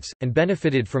Protestants, and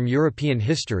benefited from European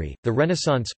history, the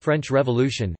Renaissance, French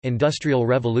Revolution, Industrial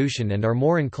Revolution and are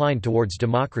more inclined towards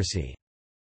democracy.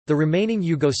 The remaining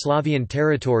Yugoslavian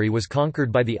territory was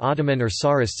conquered by the Ottoman or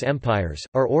Tsarist empires,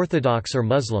 are Orthodox or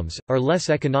Muslims, are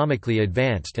less economically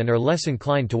advanced and are less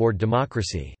inclined toward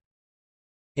democracy.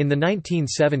 In the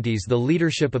 1970s the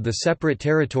leadership of the separate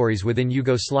territories within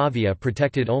Yugoslavia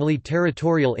protected only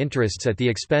territorial interests at the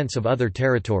expense of other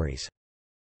territories.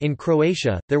 In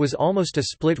Croatia, there was almost a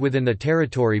split within the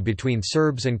territory between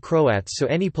Serbs and Croats, so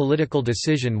any political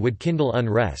decision would kindle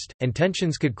unrest, and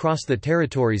tensions could cross the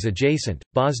territories adjacent,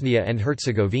 Bosnia and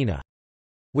Herzegovina.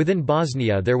 Within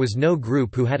Bosnia there was no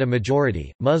group who had a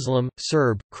majority, Muslim,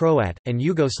 Serb, Croat, and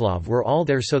Yugoslav were all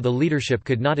there, so the leadership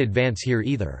could not advance here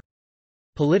either.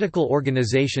 Political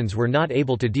organizations were not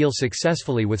able to deal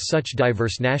successfully with such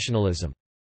diverse nationalism.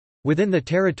 Within the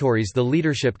territories the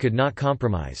leadership could not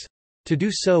compromise. To do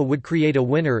so would create a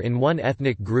winner in one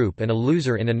ethnic group and a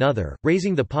loser in another,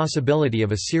 raising the possibility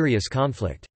of a serious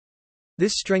conflict.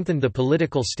 This strengthened the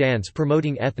political stance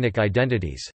promoting ethnic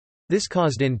identities. This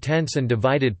caused intense and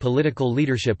divided political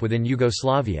leadership within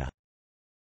Yugoslavia.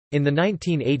 In the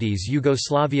 1980s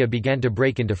Yugoslavia began to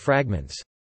break into fragments.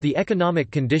 The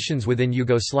economic conditions within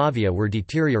Yugoslavia were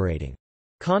deteriorating.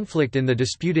 Conflict in the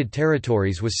disputed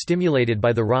territories was stimulated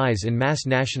by the rise in mass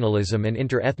nationalism and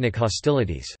inter-ethnic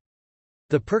hostilities.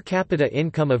 The per capita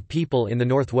income of people in the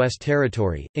Northwest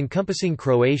Territory, encompassing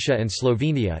Croatia and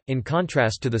Slovenia, in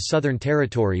contrast to the Southern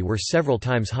Territory, were several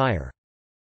times higher.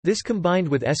 This combined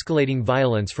with escalating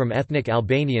violence from ethnic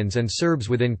Albanians and Serbs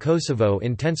within Kosovo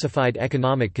intensified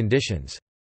economic conditions.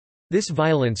 This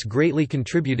violence greatly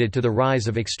contributed to the rise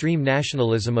of extreme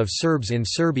nationalism of Serbs in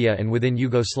Serbia and within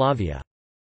Yugoslavia.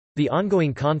 The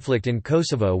ongoing conflict in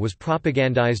Kosovo was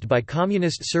propagandized by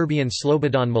communist Serbian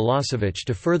Slobodan Milosevic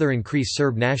to further increase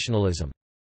Serb nationalism.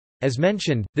 As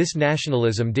mentioned, this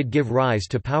nationalism did give rise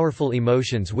to powerful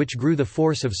emotions which grew the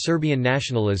force of Serbian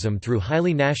nationalism through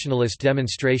highly nationalist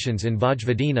demonstrations in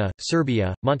Vojvodina,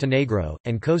 Serbia, Montenegro,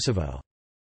 and Kosovo.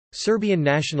 Serbian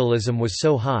nationalism was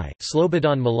so high,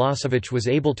 Slobodan Milosevic was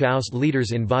able to oust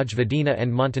leaders in Vojvodina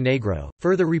and Montenegro,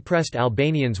 further repressed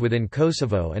Albanians within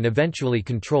Kosovo and eventually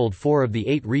controlled 4 of the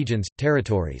 8 regions,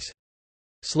 territories.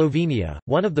 Slovenia,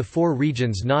 one of the 4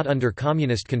 regions not under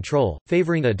communist control,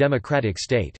 favoring a democratic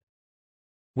state.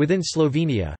 Within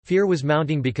Slovenia, fear was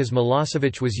mounting because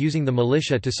Milosevic was using the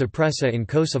militia to suppress in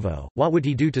Kosovo. What would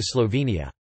he do to Slovenia?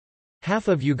 Half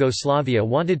of Yugoslavia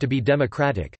wanted to be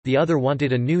democratic, the other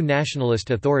wanted a new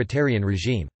nationalist authoritarian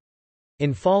regime.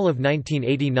 In fall of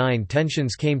 1989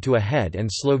 tensions came to a head and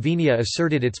Slovenia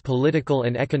asserted its political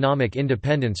and economic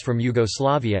independence from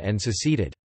Yugoslavia and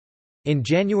seceded. In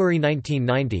January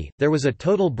 1990, there was a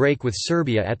total break with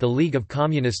Serbia at the League of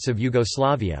Communists of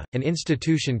Yugoslavia, an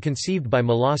institution conceived by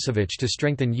Milosevic to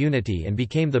strengthen unity and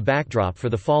became the backdrop for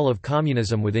the fall of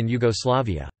communism within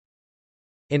Yugoslavia.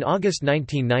 In August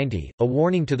 1990, a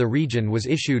warning to the region was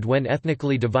issued when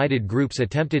ethnically divided groups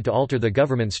attempted to alter the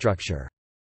government structure.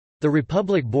 The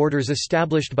republic borders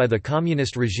established by the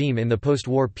communist regime in the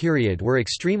post-war period were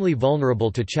extremely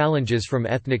vulnerable to challenges from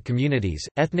ethnic communities.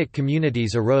 Ethnic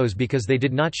communities arose because they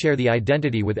did not share the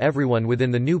identity with everyone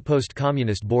within the new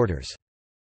post-communist borders.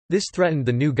 This threatened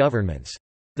the new governments.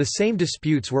 The same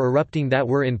disputes were erupting that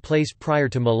were in place prior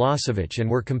to Milosevic and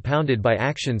were compounded by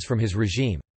actions from his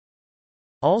regime.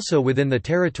 Also within the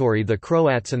territory the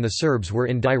Croats and the Serbs were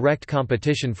in direct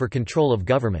competition for control of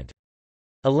government.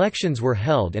 Elections were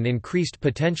held and increased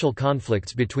potential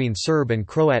conflicts between Serb and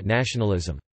Croat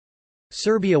nationalism.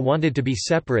 Serbia wanted to be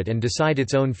separate and decide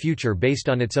its own future based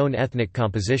on its own ethnic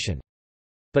composition.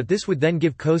 But this would then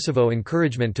give Kosovo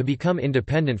encouragement to become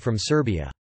independent from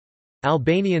Serbia.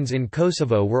 Albanians in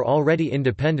Kosovo were already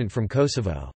independent from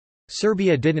Kosovo.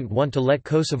 Serbia didn't want to let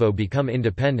Kosovo become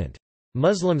independent.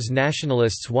 Muslims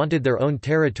nationalists wanted their own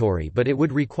territory, but it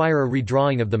would require a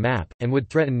redrawing of the map, and would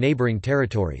threaten neighboring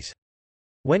territories.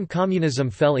 When communism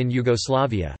fell in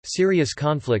Yugoslavia, serious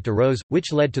conflict arose,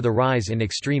 which led to the rise in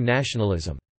extreme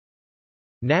nationalism.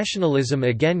 Nationalism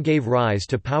again gave rise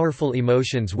to powerful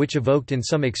emotions which evoked in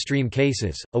some extreme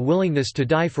cases, a willingness to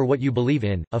die for what you believe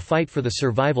in, a fight for the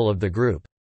survival of the group.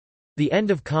 The end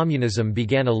of communism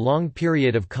began a long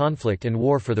period of conflict and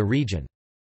war for the region.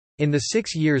 In the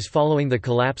 6 years following the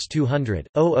collapse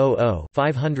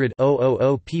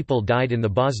 200,000 people died in the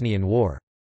Bosnian War.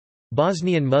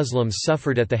 Bosnian Muslims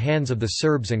suffered at the hands of the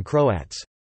Serbs and Croats.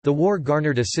 The war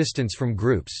garnered assistance from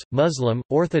groups, Muslim,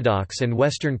 Orthodox and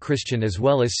Western Christian as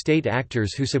well as state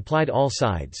actors who supplied all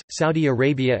sides. Saudi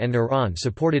Arabia and Iran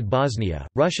supported Bosnia,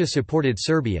 Russia supported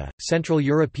Serbia, Central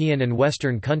European and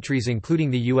Western countries including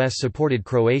the US supported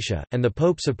Croatia, and the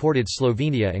Pope supported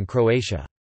Slovenia and Croatia.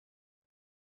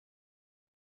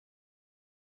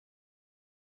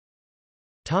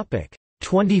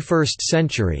 21st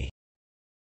century.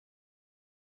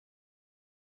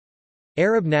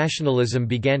 Arab nationalism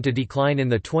began to decline in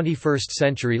the 21st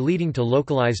century, leading to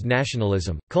localized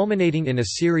nationalism, culminating in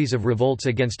a series of revolts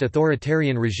against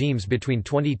authoritarian regimes between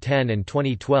 2010 and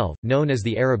 2012, known as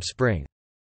the Arab Spring.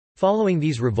 Following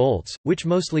these revolts, which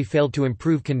mostly failed to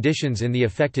improve conditions in the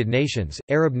affected nations,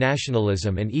 Arab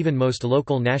nationalism and even most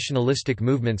local nationalistic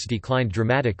movements declined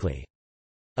dramatically.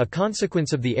 A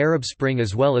consequence of the Arab Spring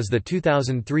as well as the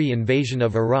 2003 invasion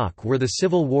of Iraq were the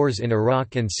civil wars in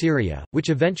Iraq and Syria, which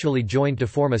eventually joined to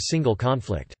form a single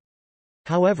conflict.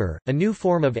 However, a new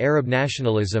form of Arab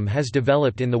nationalism has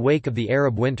developed in the wake of the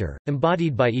Arab Winter,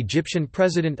 embodied by Egyptian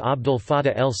President Abdel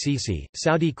Fattah el-Sisi,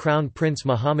 Saudi Crown Prince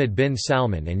Mohammed bin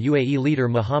Salman and UAE leader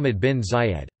Mohammed bin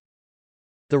Zayed.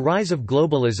 The rise of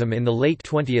globalism in the late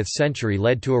 20th century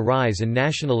led to a rise in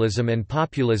nationalism and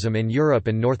populism in Europe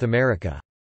and North America.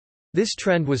 This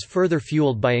trend was further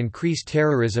fueled by increased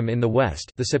terrorism in the West,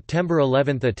 the September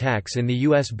 11 attacks in the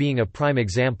U.S. being a prime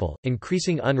example,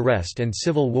 increasing unrest and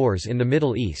civil wars in the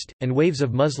Middle East, and waves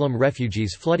of Muslim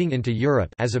refugees flooding into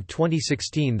Europe. As of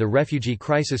 2016, the refugee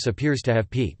crisis appears to have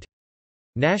peaked.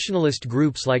 Nationalist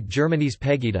groups like Germany's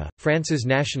Pegida, France's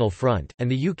National Front,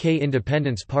 and the UK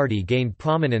Independence Party gained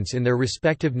prominence in their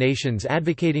respective nations,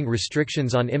 advocating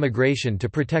restrictions on immigration to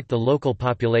protect the local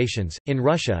populations. In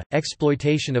Russia,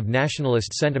 exploitation of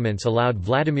nationalist sentiments allowed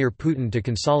Vladimir Putin to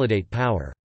consolidate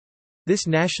power. This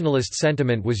nationalist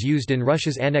sentiment was used in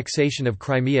Russia's annexation of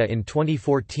Crimea in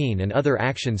 2014 and other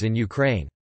actions in Ukraine.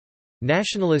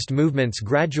 Nationalist movements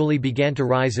gradually began to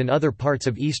rise in other parts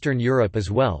of Eastern Europe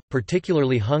as well,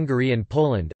 particularly Hungary and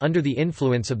Poland, under the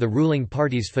influence of the ruling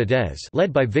parties Fidesz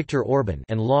led by Viktor Orban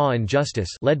and Law and Justice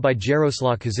led by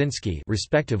Jaroslaw Kaczynski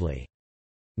respectively.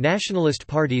 Nationalist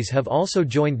parties have also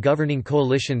joined governing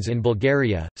coalitions in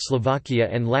Bulgaria, Slovakia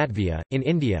and Latvia. In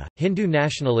India, Hindu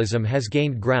nationalism has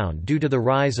gained ground due to the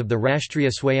rise of the Rashtriya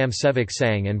Swayamsevak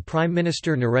Sangh and Prime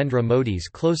Minister Narendra Modi's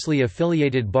closely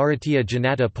affiliated Bharatiya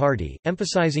Janata Party,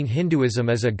 emphasising Hinduism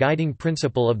as a guiding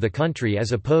principle of the country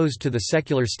as opposed to the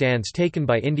secular stance taken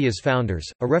by India's founders.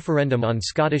 A referendum on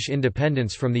Scottish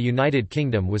independence from the United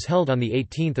Kingdom was held on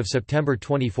 18 September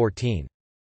 2014.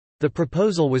 The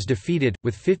proposal was defeated,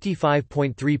 with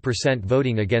 55.3%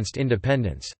 voting against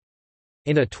independence.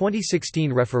 In a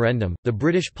 2016 referendum, the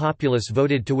British populace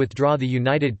voted to withdraw the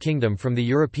United Kingdom from the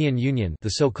European Union, the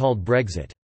so-called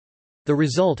Brexit. The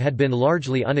result had been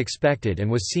largely unexpected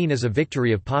and was seen as a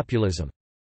victory of populism.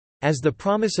 As the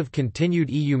promise of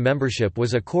continued EU membership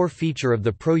was a core feature of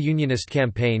the pro-unionist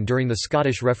campaign during the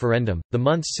Scottish referendum, the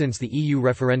months since the EU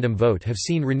referendum vote have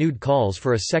seen renewed calls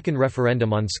for a second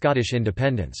referendum on Scottish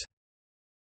independence.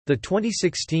 The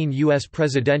 2016 U.S.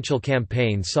 presidential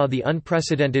campaign saw the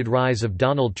unprecedented rise of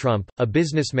Donald Trump, a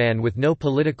businessman with no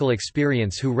political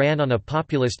experience who ran on a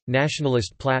populist,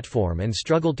 nationalist platform and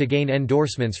struggled to gain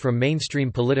endorsements from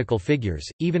mainstream political figures,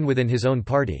 even within his own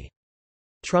party.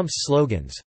 Trump's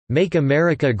slogans, "Make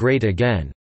America Great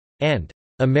Again," and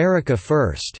 "America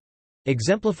First,"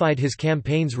 exemplified his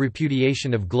campaign's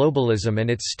repudiation of globalism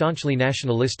and its staunchly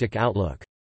nationalistic outlook.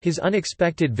 His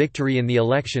unexpected victory in the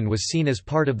election was seen as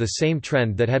part of the same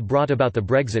trend that had brought about the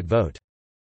Brexit vote.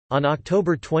 On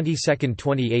October 22,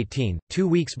 2018, 2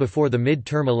 weeks before the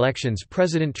mid-term elections,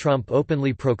 President Trump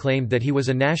openly proclaimed that he was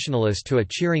a nationalist to a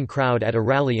cheering crowd at a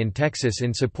rally in Texas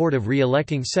in support of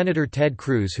re-electing Senator Ted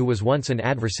Cruz, who was once an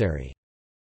adversary.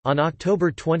 On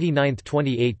October 29,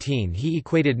 2018, he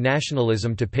equated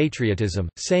nationalism to patriotism,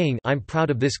 saying, "I'm proud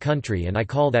of this country and I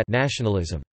call that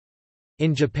nationalism."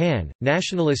 In Japan,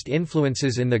 nationalist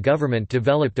influences in the government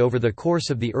developed over the course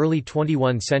of the early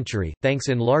 21st century, thanks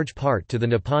in large part to the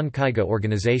Nippon Kaiga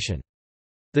organization.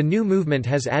 The new movement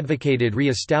has advocated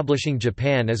re-establishing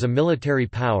Japan as a military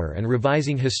power and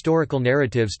revising historical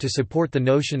narratives to support the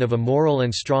notion of a moral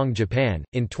and strong Japan.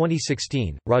 In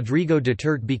 2016, Rodrigo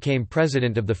Duterte became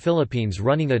president of the Philippines,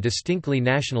 running a distinctly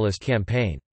nationalist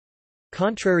campaign.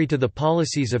 Contrary to the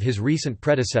policies of his recent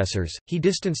predecessors, he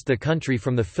distanced the country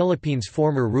from the Philippines'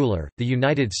 former ruler, the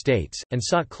United States, and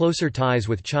sought closer ties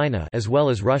with China as well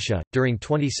as Russia. During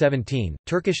 2017,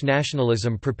 Turkish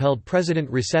nationalism propelled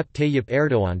President Recep Tayyip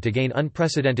Erdoğan to gain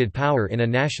unprecedented power in a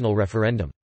national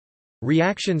referendum.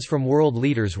 Reactions from world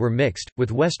leaders were mixed,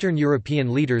 with Western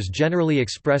European leaders generally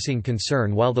expressing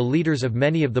concern while the leaders of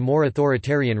many of the more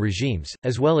authoritarian regimes,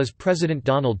 as well as President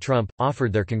Donald Trump,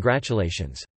 offered their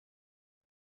congratulations.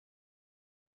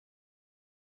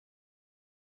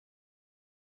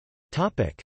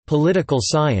 Political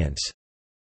science.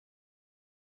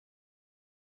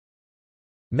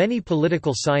 Many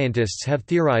political scientists have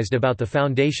theorized about the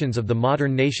foundations of the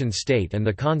modern nation-state and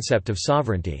the concept of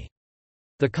sovereignty.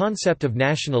 The concept of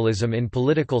nationalism in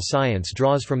political science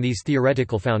draws from these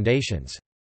theoretical foundations.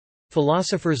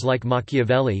 Philosophers like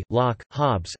Machiavelli, Locke,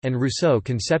 Hobbes, and Rousseau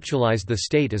conceptualized the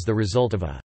state as the result of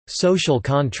a social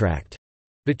contract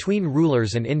between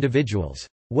rulers and individuals.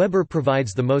 Weber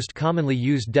provides the most commonly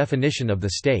used definition of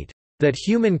the state, that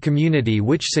human community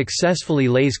which successfully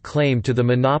lays claim to the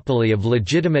monopoly of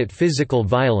legitimate physical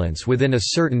violence within a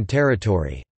certain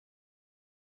territory.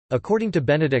 According to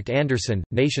Benedict Anderson,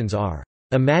 nations are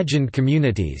imagined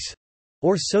communities,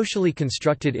 or socially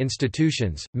constructed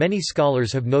institutions. Many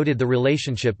scholars have noted the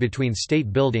relationship between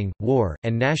state building, war,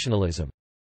 and nationalism.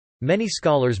 Many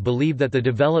scholars believe that the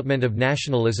development of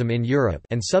nationalism in Europe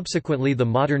and subsequently the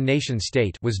modern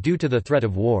nation-state was due to the threat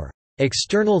of war.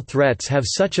 External threats have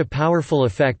such a powerful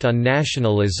effect on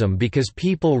nationalism because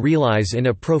people realize in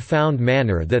a profound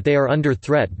manner that they are under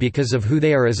threat because of who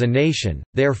they are as a nation.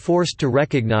 They are forced to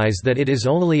recognize that it is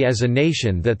only as a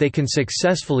nation that they can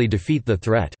successfully defeat the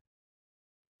threat.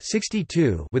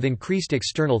 62 With increased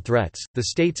external threats, the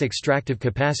state's extractive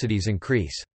capacities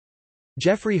increase.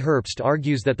 Jeffrey Herbst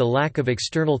argues that the lack of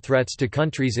external threats to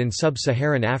countries in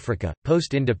sub-Saharan Africa,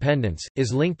 post-independence,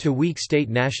 is linked to weak state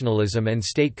nationalism and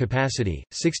state capacity.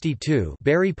 62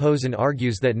 Barry Posen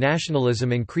argues that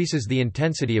nationalism increases the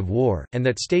intensity of war, and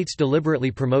that states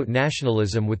deliberately promote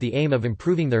nationalism with the aim of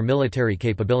improving their military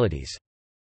capabilities.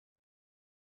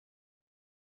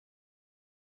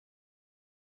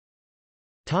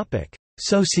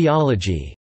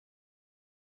 Sociology.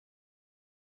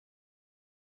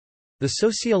 The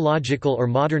sociological or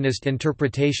modernist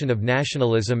interpretation of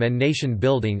nationalism and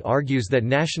nation-building argues that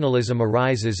nationalism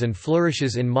arises and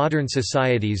flourishes in modern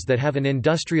societies that have an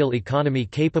industrial economy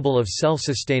capable of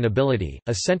self-sustainability,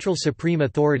 a central supreme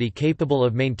authority capable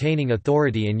of maintaining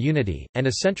authority and unity, and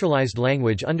a centralized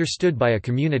language understood by a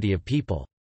community of people.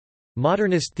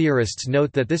 Modernist theorists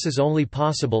note that this is only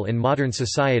possible in modern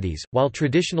societies, while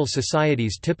traditional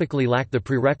societies typically lack the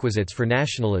prerequisites for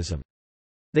nationalism.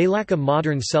 They lack a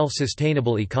modern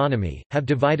self-sustainable economy, have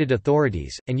divided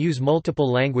authorities, and use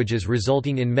multiple languages,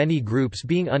 resulting in many groups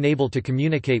being unable to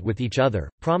communicate with each other.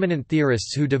 Prominent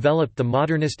theorists who developed the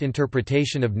modernist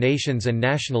interpretation of nations and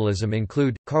nationalism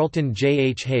include Carlton J.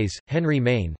 H. Hayes, Henry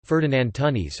Maine, Ferdinand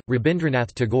Tönnies,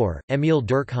 Rabindranath Tagore, Emil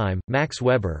Durkheim, Max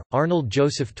Weber, Arnold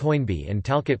Joseph Toynbee, and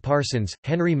Talcott Parsons.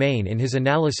 Henry Maine, in his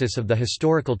analysis of the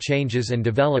historical changes and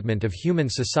development of human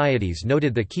societies,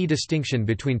 noted the key distinction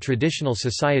between traditional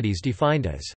societies defined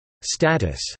as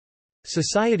status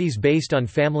societies based on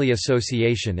family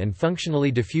association and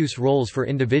functionally diffuse roles for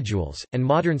individuals, and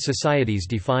modern societies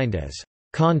defined as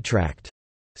contract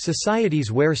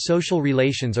societies where social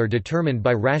relations are determined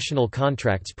by rational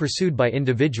contracts pursued by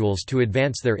individuals to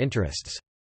advance their interests.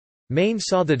 Maine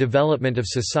saw the development of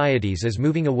societies as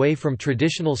moving away from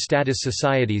traditional status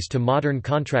societies to modern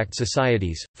contract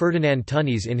societies. Ferdinand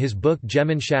Tönnies, in his book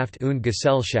Gemeinschaft und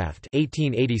Gesellschaft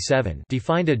 (1887),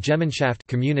 defined a Gemeinschaft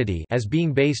community as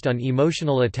being based on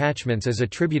emotional attachments as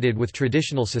attributed with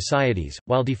traditional societies,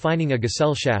 while defining a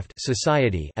Gesellschaft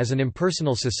society as an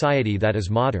impersonal society that is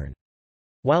modern.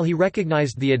 While he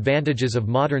recognized the advantages of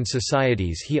modern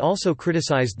societies, he also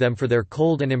criticized them for their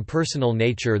cold and impersonal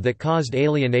nature that caused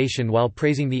alienation while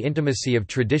praising the intimacy of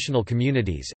traditional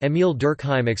communities. Emil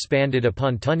Durkheim expanded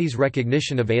upon Tönnies'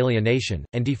 recognition of alienation,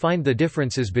 and defined the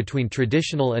differences between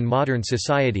traditional and modern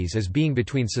societies as being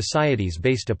between societies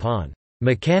based upon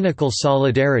mechanical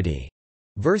solidarity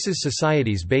versus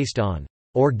societies based on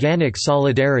organic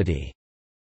solidarity.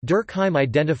 Durkheim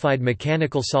identified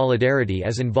mechanical solidarity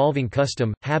as involving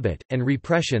custom, habit, and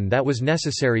repression that was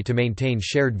necessary to maintain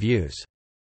shared views.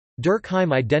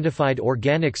 Durkheim identified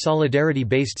organic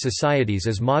solidarity-based societies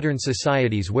as modern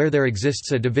societies where there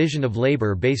exists a division of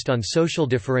labor based on social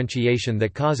differentiation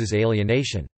that causes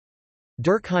alienation.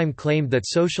 Durkheim claimed that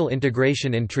social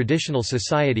integration in traditional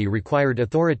society required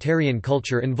authoritarian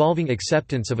culture involving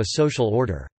acceptance of a social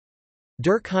order.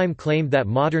 Durkheim claimed that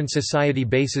modern society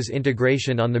bases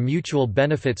integration on the mutual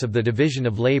benefits of the division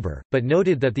of labor, but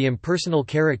noted that the impersonal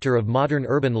character of modern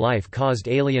urban life caused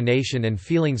alienation and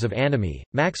feelings of anomie.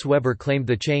 Max Weber claimed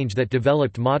the change that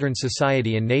developed modern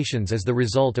society and nations as the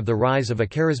result of the rise of a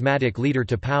charismatic leader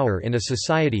to power in a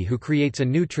society who creates a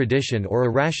new tradition or a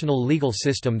rational legal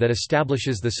system that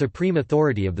establishes the supreme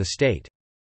authority of the state.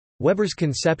 Weber's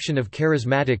conception of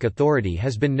charismatic authority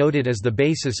has been noted as the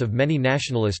basis of many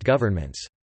nationalist governments.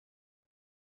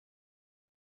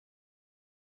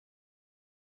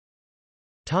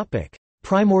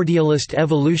 Primordialist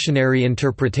evolutionary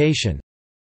interpretation.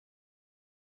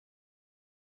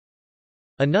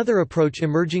 Another approach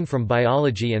emerging from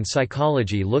biology and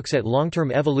psychology looks at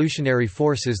long-term evolutionary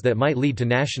forces that might lead to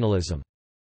nationalism.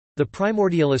 The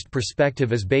primordialist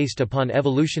perspective is based upon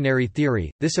evolutionary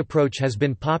theory. This approach has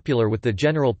been popular with the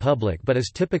general public but is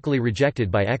typically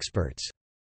rejected by experts.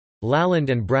 Lalonde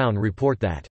and Brown report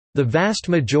that, "The vast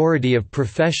majority of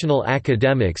professional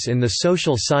academics in the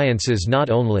social sciences not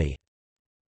only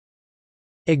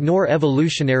ignore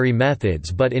evolutionary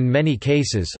methods but in many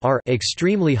cases are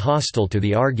extremely hostile to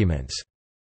the arguments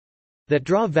that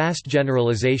draw vast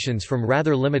generalizations from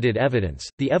rather limited evidence."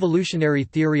 The evolutionary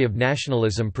theory of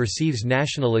nationalism perceives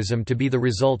nationalism to be the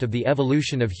result of the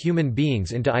evolution of human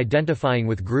beings into identifying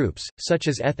with groups, such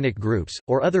as ethnic groups,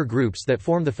 or other groups that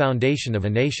form the foundation of a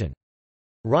nation.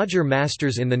 Roger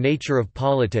Masters in The Nature of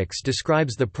Politics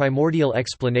describes the primordial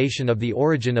explanation of the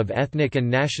origin of ethnic and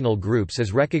national groups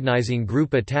as recognizing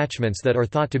group attachments that are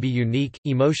thought to be unique,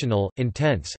 emotional,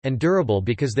 intense, and durable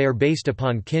because they are based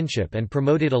upon kinship and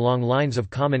promoted along lines of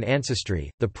common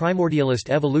ancestry. The primordialist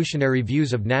evolutionary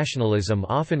views of nationalism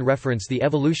often reference the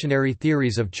evolutionary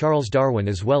theories of Charles Darwin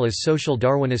as well as social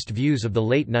Darwinist views of the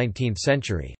late 19th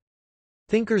century.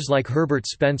 Thinkers like Herbert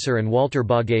Spencer and Walter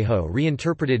Bagehot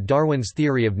reinterpreted Darwin's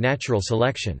theory of natural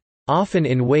selection, often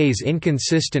in ways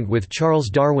inconsistent with Charles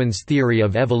Darwin's theory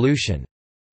of evolution,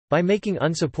 by making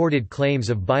unsupported claims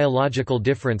of biological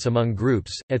difference among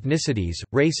groups, ethnicities,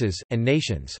 races, and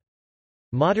nations.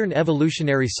 Modern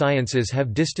evolutionary sciences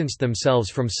have distanced themselves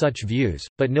from such views,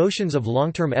 but notions of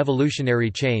long-term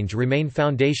evolutionary change remain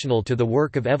foundational to the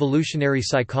work of evolutionary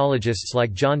psychologists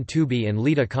like John Tooby and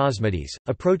Leda Cosmides.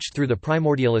 Approached through the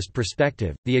primordialist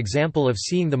perspective, the example of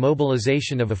seeing the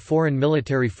mobilization of a foreign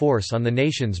military force on the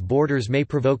nation's borders may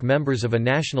provoke members of a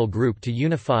national group to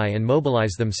unify and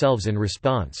mobilize themselves in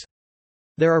response.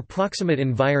 There are proximate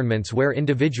environments where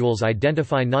individuals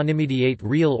identify non-immediate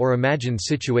real or imagined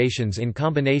situations in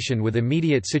combination with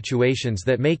immediate situations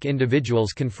that make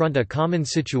individuals confront a common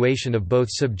situation of both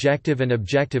subjective and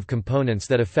objective components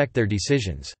that affect their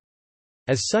decisions.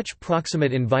 As such,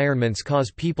 proximate environments cause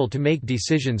people to make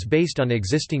decisions based on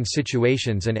existing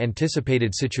situations and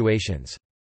anticipated situations.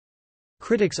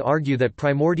 Critics argue that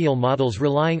primordial models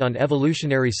relying on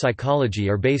evolutionary psychology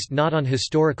are based not on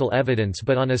historical evidence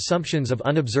but on assumptions of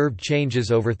unobserved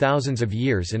changes over thousands of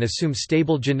years and assume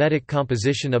stable genetic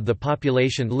composition of the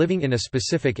population living in a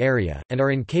specific area, and are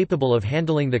incapable of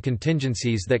handling the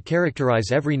contingencies that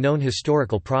characterize every known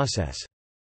historical process.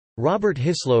 Robert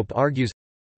Hislop argues,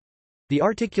 the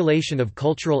articulation of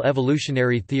cultural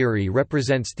evolutionary theory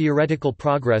represents theoretical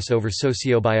progress over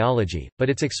sociobiology, but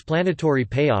its explanatory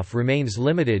payoff remains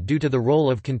limited due to the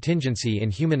role of contingency in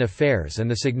human affairs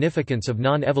and the significance of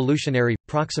non-evolutionary,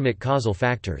 proximate causal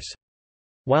factors.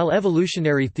 While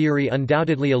evolutionary theory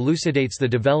undoubtedly elucidates the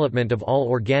development of all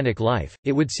organic life,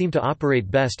 it would seem to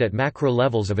operate best at macro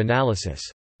levels of analysis,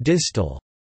 distal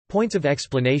points of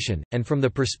explanation, and from the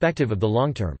perspective of the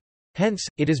long term. Hence,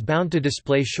 it is bound to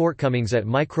display shortcomings at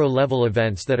micro-level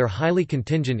events that are highly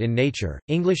contingent in nature.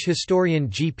 English historian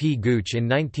G. P. Gooch in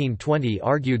 1920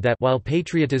 argued that while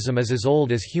patriotism is as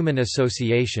old as human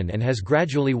association and has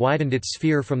gradually widened its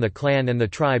sphere from the clan and the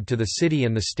tribe to the city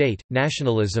and the state,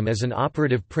 nationalism as an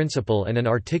operative principle and an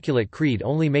articulate creed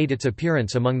only made its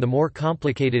appearance among the more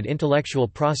complicated intellectual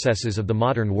processes of the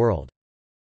modern world.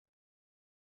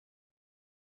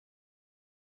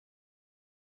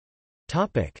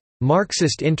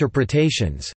 Marxist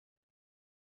interpretations.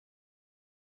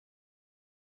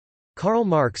 Karl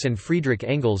Marx and Friedrich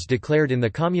Engels declared in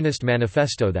the Communist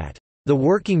Manifesto that, "the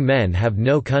working men have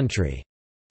no country."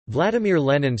 Vladimir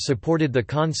Lenin supported the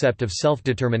concept of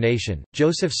self-determination.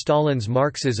 Joseph Stalin's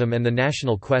Marxism and the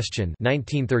National Question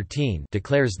 1913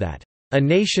 declares that, "a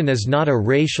nation is not a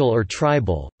racial or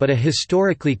tribal, but a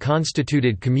historically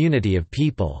constituted community of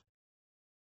people.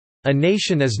 A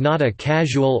nation is not a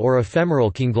casual or ephemeral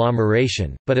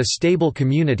conglomeration, but a stable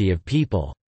community of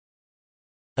people."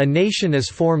 A nation is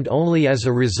formed only as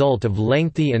a result of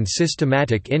lengthy and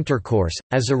systematic intercourse,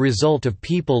 as a result of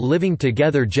people living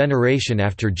together generation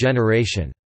after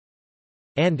generation."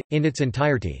 And, in its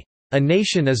entirety, "A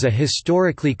nation is a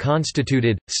historically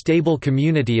constituted, stable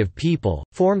community of people,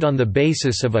 formed on the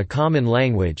basis of a common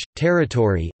language,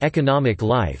 territory, economic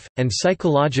life, and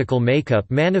psychological makeup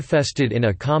manifested in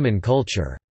a common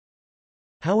culture."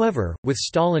 However, with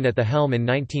Stalin at the helm in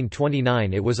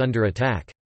 1929 it was under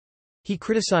attack. He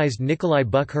criticized Nikolai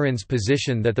Bukharin's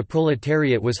position that the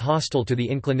proletariat was hostile to the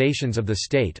inclinations of the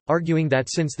state, arguing that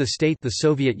since the state, the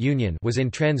Soviet Union, was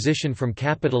in transition from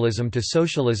capitalism to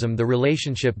socialism, the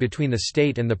relationship between the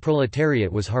state and the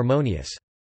proletariat was harmonious.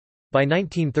 By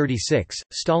 1936,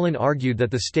 Stalin argued that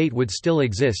the state would still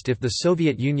exist if the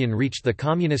Soviet Union reached the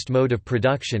communist mode of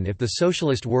production if the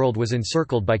socialist world was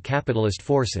encircled by capitalist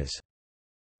forces.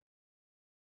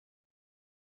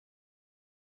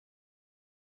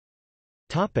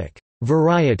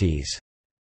 Varieties.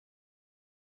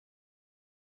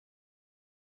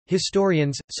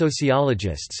 Historians,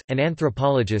 sociologists, and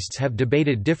anthropologists have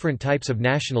debated different types of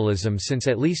nationalism since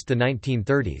at least the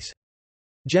 1930s.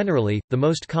 Generally, the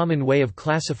most common way of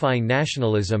classifying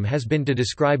nationalism has been to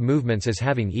describe movements as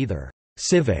having either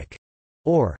civic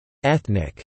or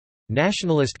ethnic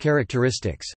nationalist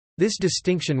characteristics. This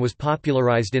distinction was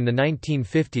popularized in the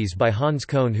 1950s by Hans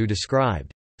Kohn, who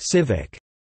described civic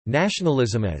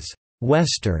nationalism as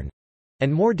Western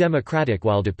and more democratic,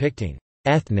 while depicting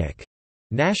ethnic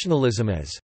nationalism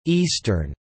as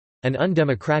Eastern and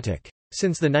undemocratic.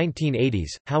 Since the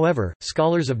 1980s, however,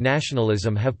 scholars of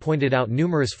nationalism have pointed out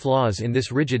numerous flaws in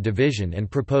this rigid division and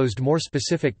proposed more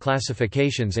specific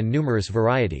classifications and numerous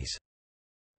varieties.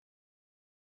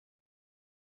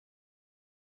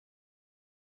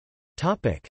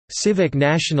 Civic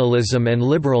nationalism and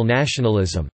liberal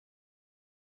nationalism.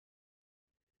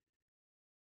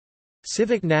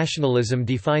 Civic nationalism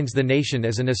defines the nation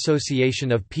as an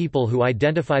association of people who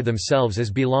identify themselves as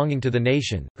belonging to the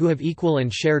nation, who have equal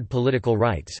and shared political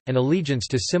rights, and allegiance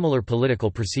to similar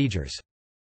political procedures.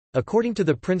 According to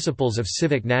the principles of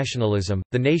civic nationalism,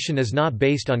 the nation is not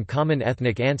based on common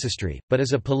ethnic ancestry, but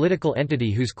is a political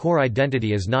entity whose core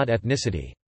identity is not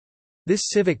ethnicity. This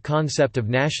civic concept of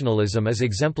nationalism is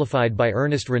exemplified by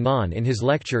Ernest Renan in his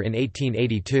lecture in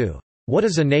 1882, "What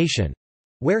is a Nation?",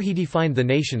 where he defined the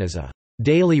nation as a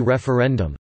daily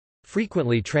referendum,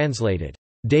 frequently translated,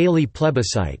 daily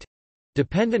plebiscite,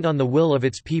 dependent on the will of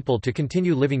its people to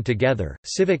continue living together.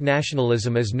 Civic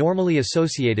nationalism is normally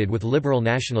associated with liberal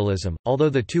nationalism, although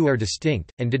the two are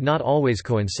distinct, and did not always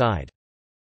coincide.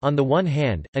 On the one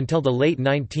hand, until the late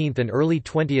 19th and early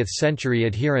 20th century,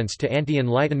 adherents to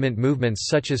anti-Enlightenment movements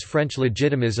such as French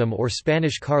Legitimism or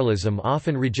Spanish Carlism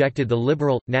often rejected the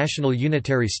liberal, national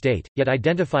unitary state, yet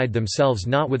identified themselves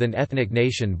not with an ethnic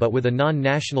nation but with a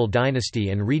non-national dynasty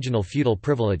and regional feudal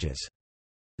privileges.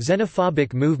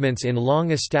 Xenophobic movements in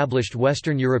long-established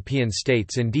Western European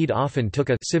states indeed often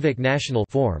took a civic national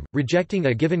form, rejecting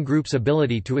a given group's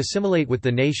ability to assimilate with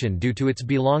the nation due to its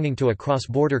belonging to a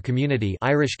cross-border community,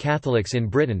 Irish Catholics in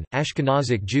Britain,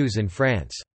 Ashkenazic Jews in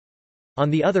France. On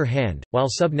the other hand, while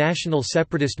subnational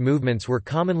separatist movements were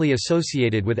commonly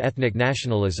associated with ethnic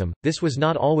nationalism, this was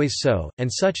not always so,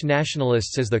 and such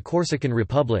nationalists as the Corsican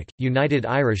Republic, United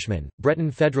Irishmen,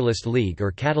 Breton Federalist League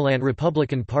or Catalan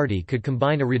Republican Party could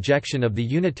combine a rejection of the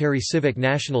unitary civic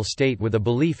national state with a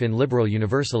belief in liberal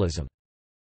universalism.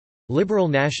 Liberal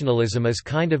nationalism is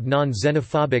kind of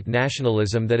non-xenophobic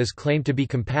nationalism that is claimed to be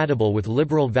compatible with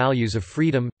liberal values of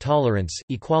freedom, tolerance,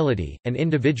 equality, and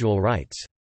individual rights.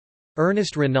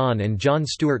 Ernest Renan and John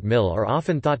Stuart Mill are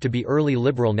often thought to be early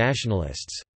liberal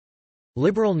nationalists.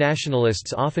 Liberal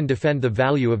nationalists often defend the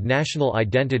value of national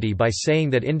identity by saying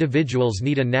that individuals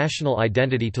need a national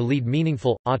identity to lead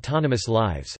meaningful, autonomous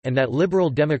lives, and that liberal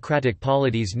democratic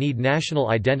polities need national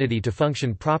identity to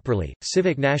function properly.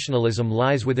 Civic nationalism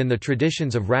lies within the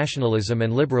traditions of rationalism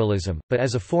and liberalism, but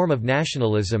as a form of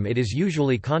nationalism it is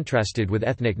usually contrasted with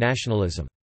ethnic nationalism.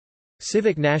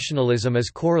 Civic nationalism is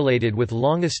correlated with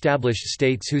long-established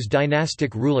states whose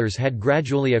dynastic rulers had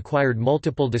gradually acquired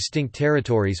multiple distinct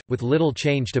territories, with little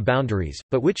change to boundaries,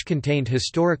 but which contained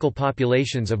historical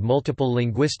populations of multiple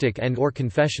linguistic and/or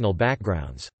confessional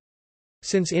backgrounds.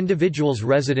 Since individuals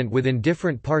resident within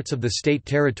different parts of the state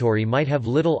territory might have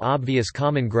little obvious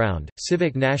common ground,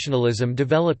 civic nationalism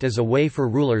developed as a way for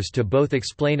rulers to both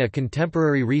explain a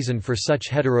contemporary reason for such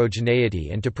heterogeneity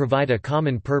and to provide a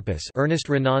common purpose. Ernest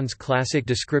Renan's classic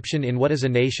description in What is a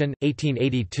Nation?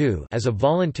 1882 as a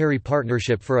voluntary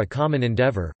partnership for a common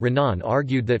endeavor. Renan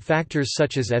argued that factors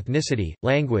such as ethnicity,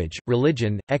 language,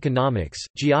 religion, economics,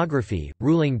 geography,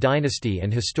 ruling dynasty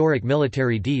and historic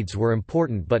military deeds were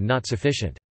important but not sufficient.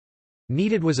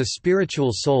 Needed was a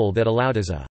spiritual soul that allowed as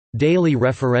a daily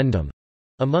referendum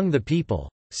among the people.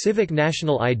 Civic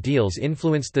national ideals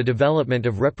influenced the development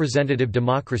of representative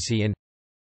democracy in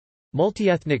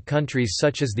multi-ethnic countries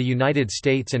such as the United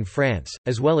States and France,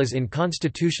 as well as in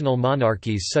constitutional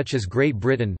monarchies such as Great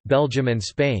Britain, Belgium and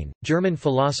Spain. German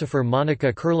philosopher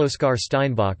Monika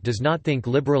Kirloskar-Steinbach does not think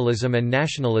liberalism and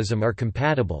nationalism are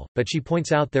compatible, but she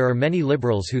points out there are many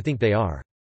liberals who think they are.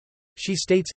 She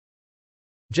states,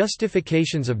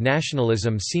 "Justifications of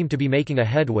nationalism seem to be making a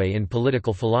headway in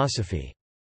political philosophy.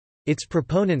 Its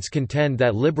proponents contend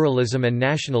that liberalism and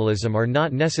nationalism are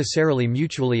not necessarily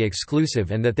mutually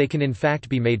exclusive and that they can in fact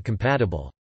be made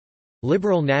compatible.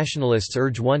 Liberal nationalists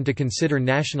urge one to consider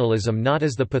nationalism not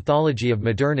as the pathology of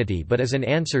modernity but as an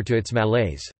answer to its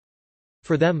malaise.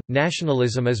 For them,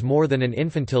 nationalism is more than an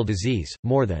infantile disease,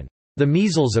 more than the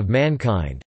measles of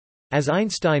mankind, as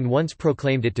Einstein once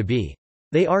proclaimed it to be.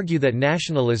 They argue that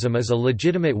nationalism is a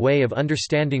legitimate way of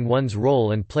understanding one's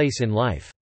role and place in life.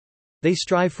 They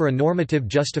strive for a normative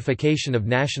justification of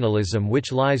nationalism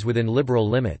which lies within liberal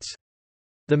limits.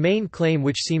 The main claim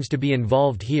which seems to be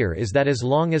involved here is that as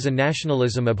long as a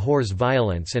nationalism abhors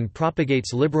violence and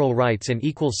propagates liberal rights and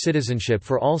equal citizenship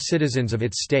for all citizens of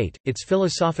its state, its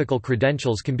philosophical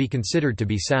credentials can be considered to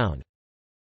be sound."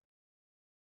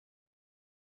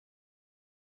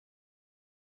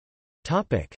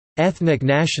 Ethnic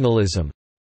nationalism.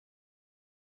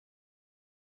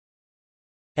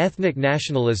 Ethnic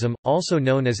nationalism, also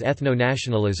known as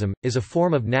ethno-nationalism, is a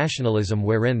form of nationalism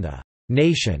wherein the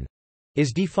nation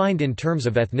is defined in terms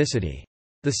of ethnicity.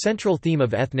 The central theme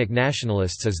of ethnic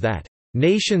nationalists is that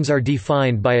nations are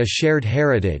defined by a shared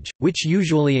heritage, which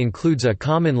usually includes a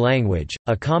common language,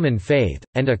 a common faith,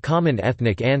 and a common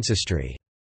ethnic ancestry.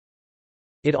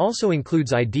 It also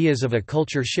includes ideas of a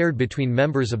culture shared between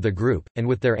members of the group, and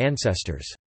with their ancestors.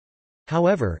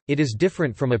 However, it is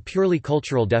different from a purely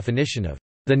cultural definition of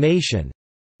the nation,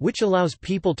 which allows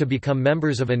people to become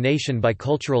members of a nation by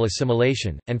cultural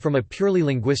assimilation, and from a purely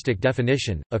linguistic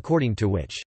definition, according to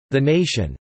which the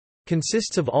nation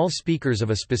consists of all speakers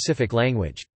of a specific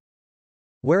language.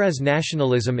 Whereas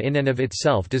nationalism in and of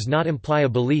itself does not imply a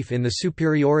belief in the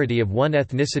superiority of one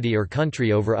ethnicity or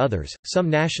country over others, some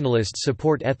nationalists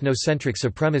support ethnocentric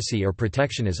supremacy or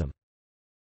protectionism.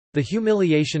 The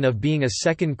humiliation of being a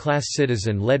second-class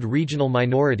citizen led regional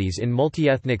minorities in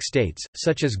multi-ethnic states,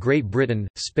 such as Great Britain,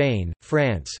 Spain,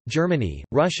 France, Germany,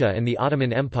 Russia and the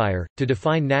Ottoman Empire, to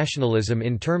define nationalism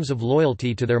in terms of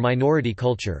loyalty to their minority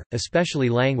culture, especially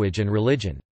language and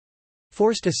religion.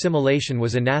 Forced assimilation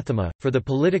was anathema. For the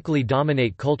politically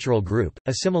dominant cultural group,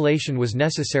 assimilation was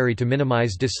necessary to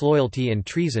minimize disloyalty and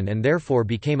treason and therefore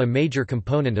became a major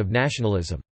component of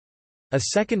nationalism. A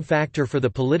second factor for the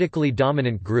politically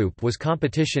dominant group was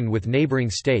competition with neighboring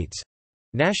states.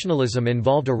 Nationalism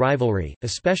involved a rivalry,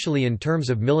 especially in terms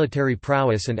of military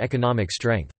prowess and economic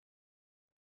strength.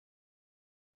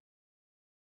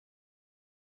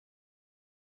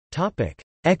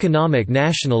 Economic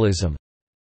nationalism.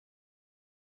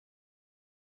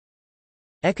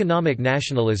 Economic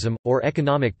nationalism, or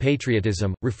economic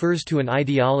patriotism, refers to an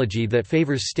ideology that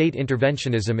favors state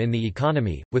interventionism in the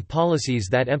economy, with policies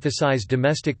that emphasize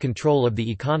domestic control of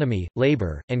the economy,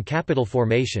 labor, and capital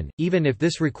formation, even if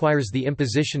this requires the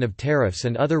imposition of tariffs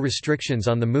and other restrictions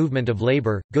on the movement of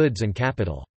labor, goods and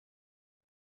capital.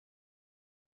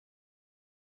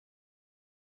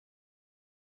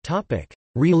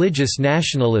 Religious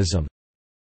nationalism.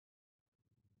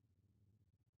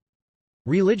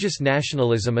 Religious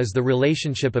nationalism is the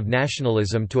relationship of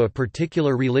nationalism to a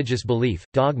particular religious belief,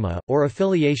 dogma, or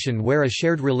affiliation where a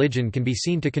shared religion can be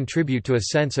seen to contribute to a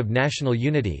sense of national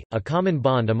unity, a common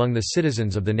bond among the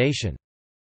citizens of the nation.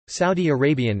 Saudi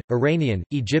Arabian, Iranian,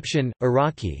 Egyptian,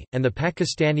 Iraqi, and the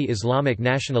Pakistani Islamic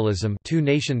nationalism,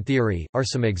 two-nation theory, are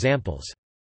some examples.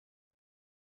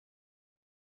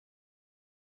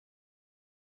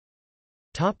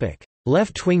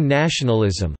 Left-wing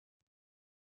nationalism.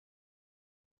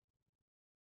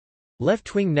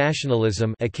 Left-wing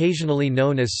nationalism, occasionally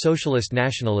known as socialist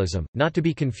nationalism, not to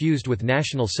be confused with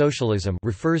National Socialism,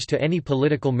 refers to any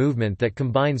political movement that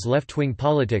combines left-wing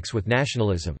politics with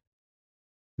nationalism.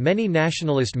 Many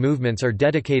nationalist movements are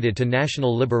dedicated to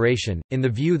national liberation, in the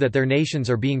view that their nations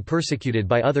are being persecuted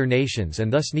by other nations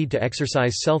and thus need to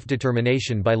exercise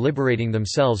self-determination by liberating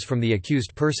themselves from the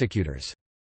accused persecutors.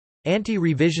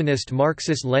 Anti-revisionist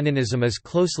Marxist-Leninism is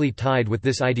closely tied with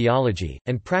this ideology,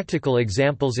 and practical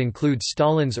examples include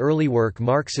Stalin's early work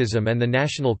Marxism and the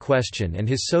National Question and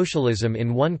his Socialism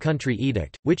in One Country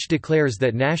Edict, which declares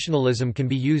that nationalism can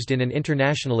be used in an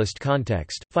internationalist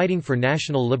context, fighting for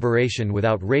national liberation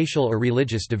without racial or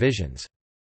religious divisions.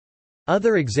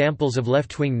 Other examples of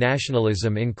left-wing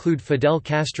nationalism include Fidel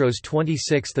Castro's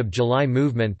 26th of July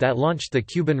movement that launched the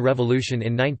Cuban Revolution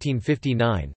in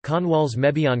 1959, Cornwall's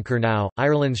Mebyon Kernow,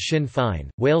 Ireland's Sinn Féin,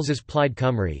 Wales's Plaid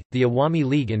Cymru, the Awami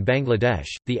League in Bangladesh,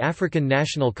 the African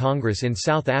National Congress in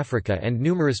South Africa and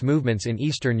numerous movements in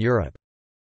Eastern Europe.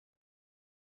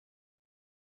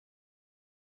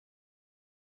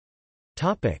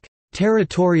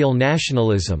 Territorial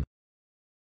nationalism.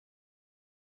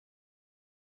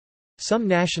 Some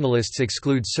nationalists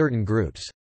exclude certain groups.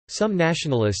 Some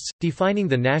nationalists, defining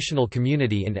the national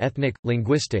community in ethnic,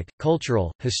 linguistic,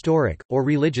 cultural, historic, or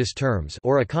religious terms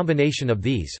or a combination of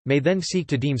these, may then seek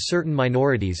to deem certain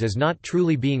minorities as not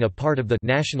truly being a part of the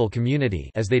national community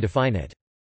as they define it.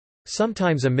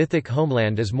 Sometimes a mythic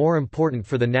homeland is more important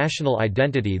for the national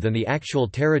identity than the actual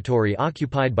territory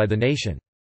occupied by the nation.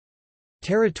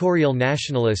 Territorial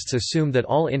nationalists assume that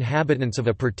all inhabitants of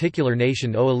a particular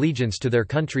nation owe allegiance to their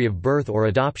country of birth or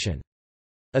adoption.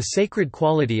 A sacred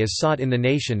quality is sought in the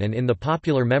nation and in the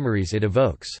popular memories it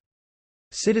evokes.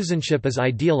 Citizenship is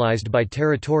idealized by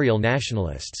territorial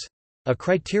nationalists. A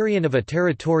criterion of a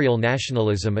territorial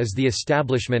nationalism is the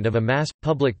establishment of a mass,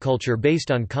 public culture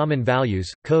based on common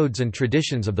values, codes and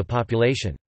traditions of the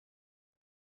population.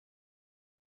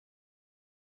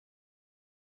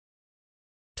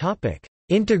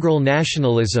 Integral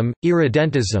nationalism,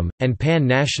 irredentism, and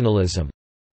pan-nationalism.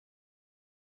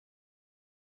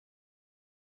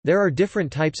 There are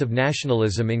different types of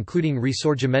nationalism including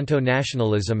Risorgimento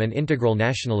nationalism and integral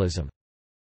nationalism.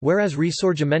 Whereas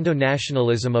Risorgimento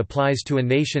nationalism applies to a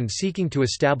nation seeking to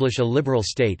establish a liberal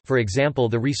state, for example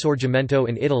the Risorgimento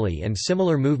in Italy and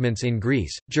similar movements in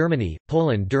Greece, Germany,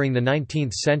 Poland during the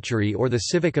 19th century, or the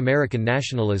Civic American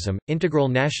nationalism, integral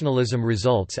nationalism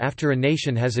results after a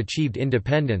nation has achieved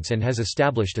independence and has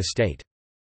established a state.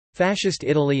 Fascist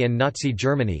Italy and Nazi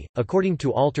Germany, according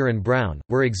to Alter and Brown,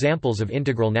 were examples of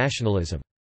integral nationalism.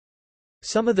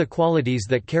 Some of the qualities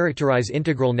that characterize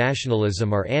integral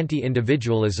nationalism are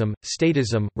anti-individualism,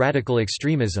 statism, radical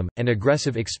extremism, and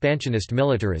aggressive expansionist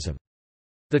militarism.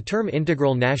 The term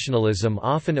integral nationalism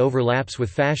often overlaps with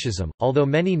fascism, although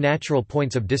many natural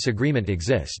points of disagreement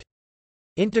exist.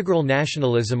 Integral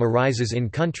nationalism arises in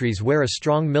countries where a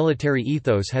strong military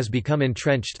ethos has become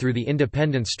entrenched through the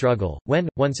independence struggle.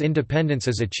 Once independence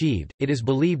is achieved, it is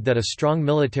believed that a strong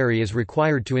military is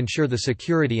required to ensure the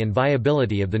security and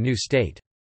viability of the new state.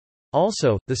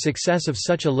 Also, the success of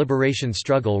such a liberation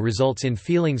struggle results in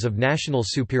feelings of national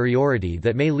superiority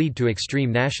that may lead to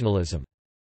extreme nationalism.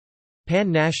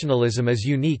 Pan-nationalism is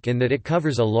unique in that it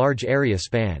covers a large area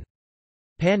span.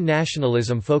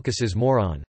 Pan-nationalism focuses more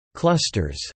on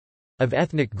clusters of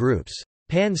ethnic groups.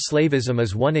 Pan-Slavism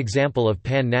is one example of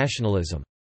pan-nationalism.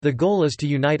 The goal is to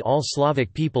unite all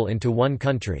Slavic people into one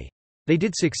country. They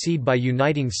did succeed by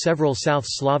uniting several South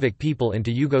Slavic people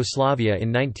into Yugoslavia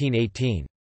in 1918.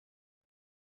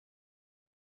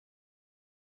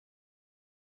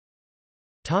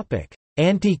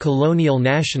 Anti-colonial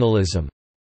nationalism.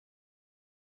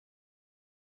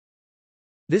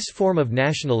 This form of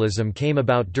nationalism came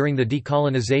about during the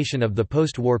decolonization of the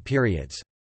post-war periods.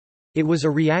 It was a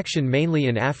reaction mainly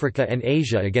in Africa and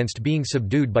Asia against being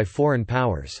subdued by foreign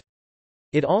powers.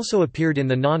 It also appeared in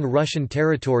the non-Russian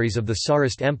territories of the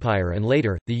Tsarist Empire and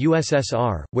later, the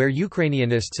USSR, where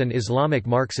Ukrainianists and Islamic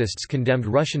Marxists condemned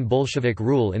Russian Bolshevik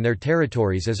rule in their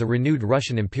territories as a renewed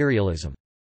Russian imperialism.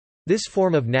 This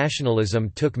form of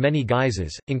nationalism took many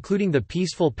guises, including the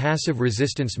peaceful passive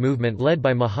resistance movement led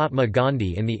by Mahatma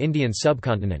Gandhi in the Indian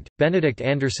subcontinent. Benedict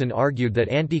Anderson argued that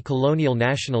anti-colonial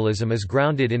nationalism is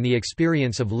grounded in the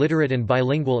experience of literate and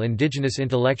bilingual indigenous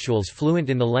intellectuals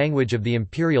fluent in the language of the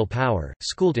imperial power,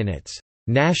 schooled in its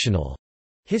national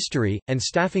history, and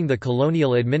staffing the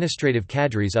colonial administrative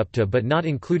cadres up to but not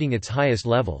including its highest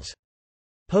levels.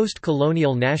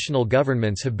 Post-colonial national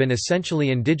governments have been essentially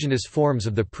indigenous forms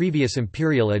of the previous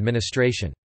imperial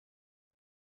administration.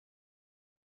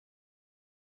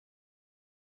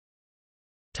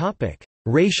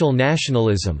 Racial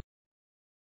nationalism.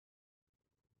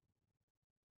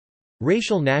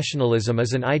 Racial nationalism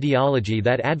is an ideology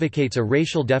that advocates a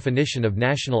racial definition of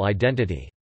national identity.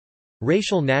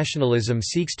 Racial nationalism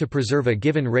seeks to preserve a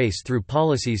given race through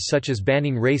policies such as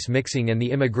banning race mixing and the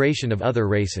immigration of other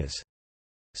races.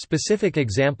 Specific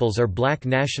examples are black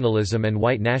nationalism and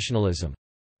white nationalism.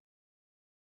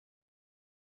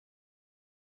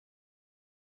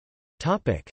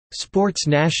 Sports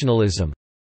nationalism.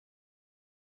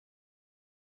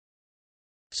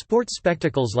 Sports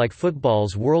spectacles like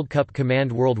football's World Cup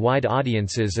command worldwide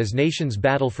audiences as nations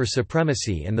battle for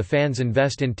supremacy and the fans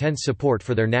invest intense support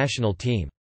for their national team.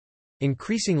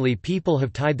 Increasingly, people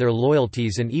have tied their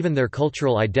loyalties and even their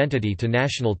cultural identity to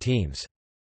national teams.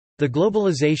 The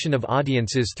globalization of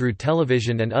audiences through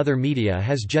television and other media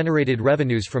has generated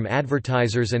revenues from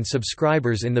advertisers and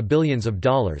subscribers in the billions of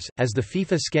dollars, as the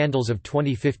FIFA scandals of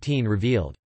 2015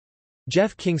 revealed.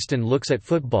 Jeff Kingston looks at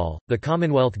football, the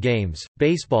Commonwealth Games,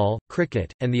 baseball,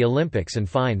 cricket, and the Olympics and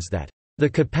finds that the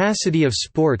capacity of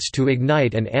sports to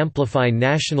ignite and amplify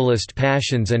nationalist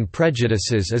passions and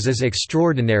prejudices is as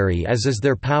extraordinary as is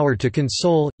their power to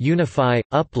console, unify,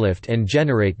 uplift and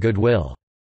generate goodwill.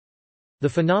 The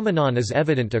phenomenon is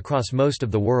evident across most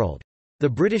of the world. The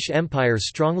British Empire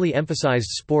strongly emphasized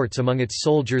sports among its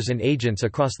soldiers and agents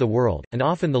across the world, and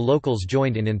often the locals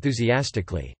joined in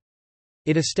enthusiastically.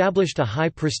 It established a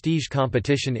high-prestige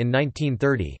competition in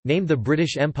 1930, named the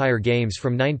British Empire Games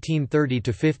from 1930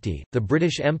 to 50, the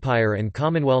British Empire and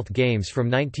Commonwealth Games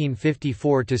from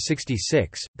 1954 to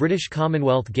 66, British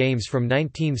Commonwealth Games from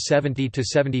 1970 to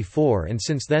 74 and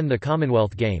since then the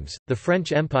Commonwealth Games. The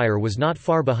French Empire was not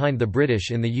far behind the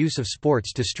British in the use of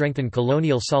sports to strengthen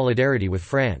colonial solidarity with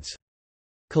France.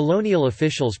 Colonial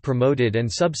officials promoted and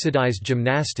subsidized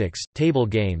gymnastics, table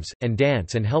games, and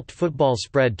dance and helped football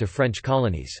spread to French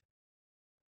colonies.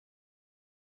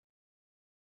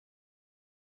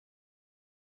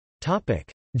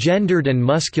 Gendered and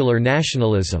muscular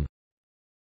nationalism.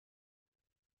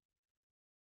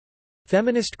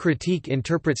 Feminist critique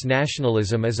interprets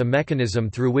nationalism as a mechanism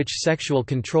through which sexual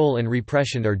control and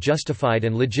repression are justified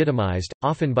and legitimized,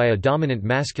 often by a dominant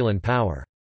masculine power.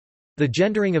 The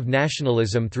gendering of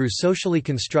nationalism through socially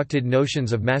constructed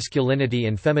notions of masculinity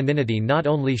and femininity not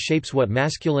only shapes what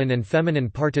masculine and feminine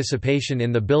participation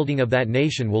in the building of that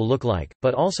nation will look like,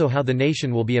 but also how the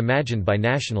nation will be imagined by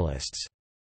nationalists.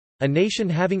 A nation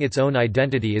having its own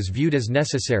identity is viewed as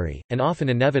necessary, and often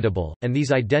inevitable, and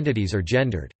these identities are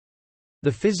gendered.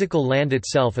 The physical land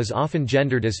itself is often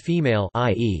gendered as female,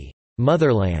 i.e.,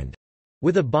 motherland,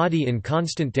 with a body in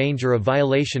constant danger of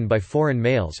violation by foreign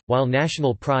males, while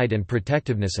national pride and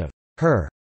protectiveness of her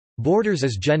borders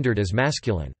is gendered as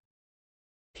masculine.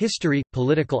 History,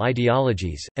 political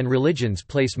ideologies, and religions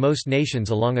place most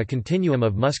nations along a continuum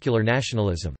of muscular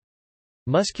nationalism.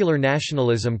 Muscular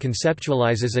nationalism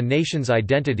conceptualizes a nation's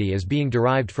identity as being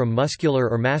derived from muscular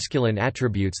or masculine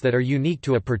attributes that are unique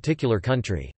to a particular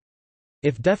country.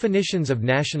 If definitions of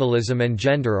nationalism and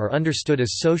gender are understood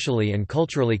as socially and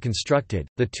culturally constructed,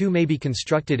 the two may be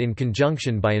constructed in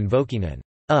conjunction by invoking an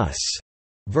us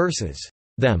versus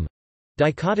them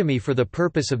dichotomy for the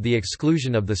purpose of the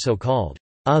exclusion of the so-called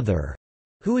other,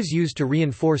 who is used to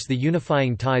reinforce the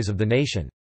unifying ties of the nation.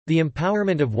 The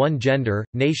empowerment of one gender,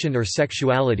 nation or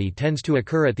sexuality tends to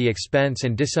occur at the expense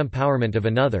and disempowerment of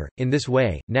another. In this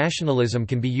way, nationalism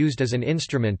can be used as an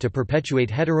instrument to perpetuate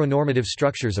heteronormative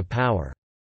structures of power.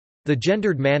 The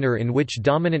gendered manner in which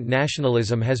dominant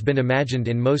nationalism has been imagined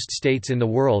in most states in the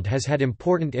world has had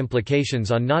important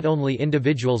implications on not only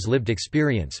individuals' lived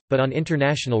experience, but on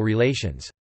international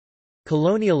relations.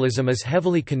 Colonialism is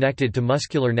heavily connected to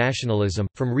muscular nationalism,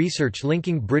 from research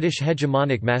linking British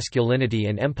hegemonic masculinity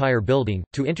and empire building,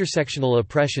 to intersectional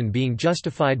oppression being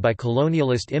justified by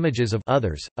colonialist images of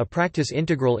others, a practice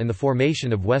integral in the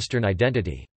formation of Western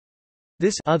identity.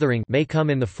 This othering may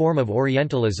come in the form of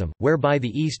Orientalism, whereby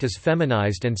the East is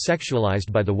feminized and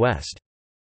sexualized by the West.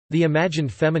 The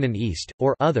imagined feminine East,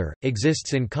 or other,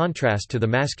 exists in contrast to the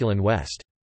masculine West.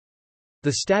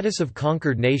 The status of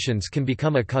conquered nations can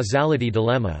become a causality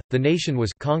dilemma. The nation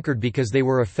was conquered because they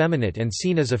were effeminate and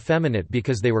seen as effeminate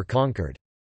because they were conquered.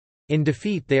 In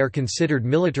defeat they are considered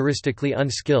militaristically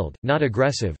unskilled, not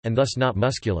aggressive, and thus not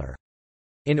muscular.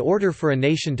 In order for a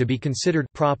nation to be considered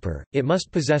proper, it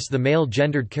must possess the male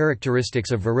gendered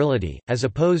characteristics of virility, as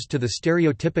opposed to the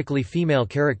stereotypically female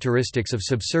characteristics of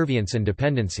subservience and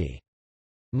dependency.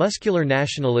 Muscular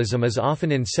nationalism is often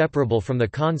inseparable from the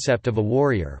concept of a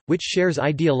warrior, which shares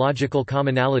ideological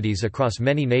commonalities across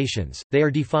many nations. They are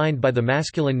defined by the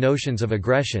masculine notions of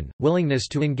aggression, willingness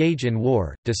to engage in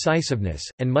war, decisiveness,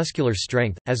 and muscular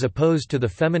strength, as opposed to the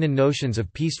feminine notions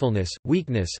of peacefulness,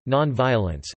 weakness,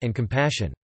 non-violence, and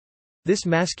compassion. This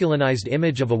masculinized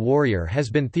image of a warrior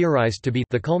has been theorized to be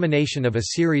the culmination of a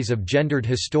series of gendered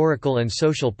historical and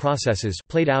social processes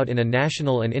played out in a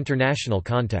national and international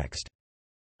context.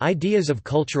 Ideas of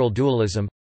cultural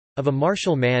dualism—of a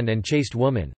martial man and chaste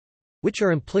woman—which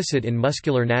are implicit in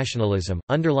muscular nationalism,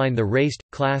 underline the raced,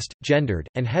 classed, gendered,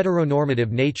 and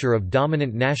heteronormative nature of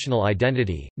dominant national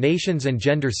identity. Nations and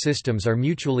gender systems are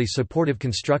mutually supportive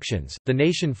constructions. The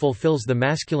nation fulfills the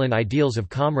masculine ideals of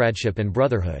comradeship and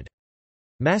brotherhood.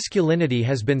 Masculinity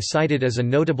has been cited as a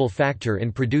notable factor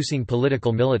in producing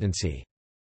political militancy.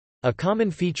 A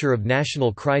common feature of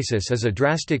national crisis is a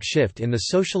drastic shift in the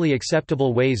socially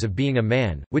acceptable ways of being a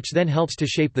man, which then helps to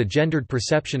shape the gendered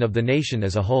perception of the nation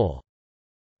as a whole.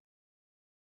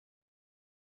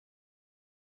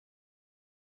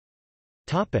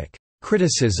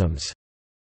 Criticisms.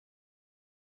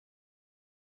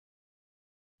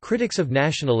 Critics of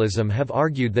nationalism have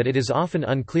argued that it is often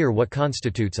unclear what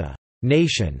constitutes a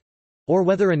nation, or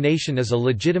whether a nation is a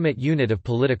legitimate unit of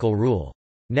political rule.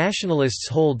 Nationalists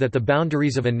hold that the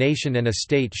boundaries of a nation and a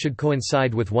state should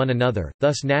coincide with one another,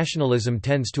 thus nationalism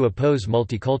tends to oppose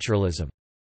multiculturalism.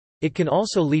 It can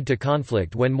also lead to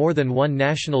conflict when more than one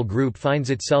national group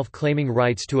finds itself claiming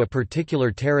rights to a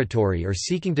particular territory or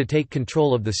seeking to take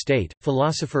control of the state.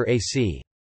 Philosopher A.C.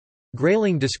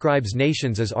 Grayling describes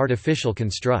nations as artificial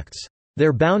constructs,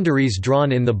 their boundaries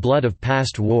drawn in the blood of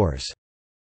past wars.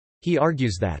 He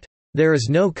argues that, "There is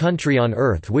no country on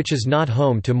earth which is not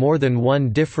home to more than one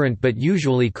different but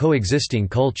usually coexisting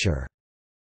culture.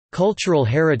 Cultural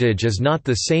heritage is not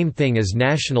the same thing as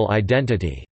national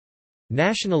identity."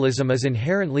 Nationalism is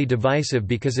inherently divisive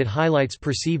because it highlights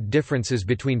perceived differences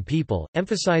between people,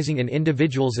 emphasizing an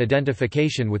individual's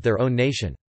identification with their own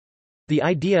nation. The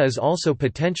idea is also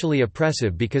potentially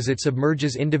oppressive because it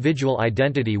submerges individual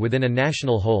identity within a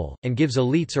national whole, and gives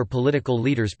elites or political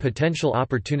leaders potential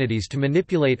opportunities to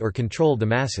manipulate or control the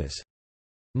masses.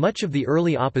 Much of the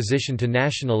early opposition to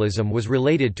nationalism was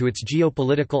related to its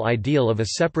geopolitical ideal of a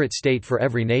separate state for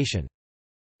every nation.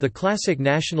 The classic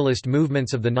nationalist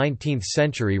movements of the 19th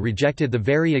century rejected the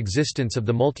very existence of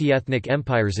the multi-ethnic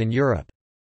empires in Europe.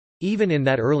 Even in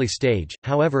that early stage,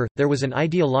 however, there was an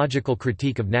ideological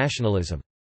critique of nationalism.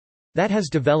 That has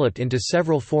developed into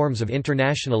several forms of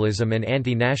internationalism and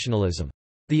anti-nationalism.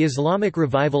 The Islamic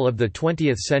revival of the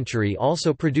 20th century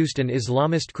also produced an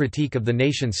Islamist critique of the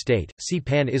nation-state. See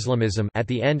pan-Islamism at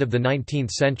the end of the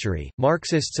 19th century.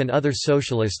 Marxists and other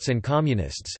socialists and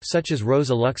communists, such as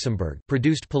Rosa Luxemburg,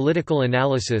 produced political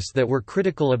analysis that were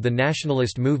critical of the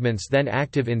nationalist movements then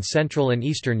active in Central and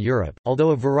Eastern Europe,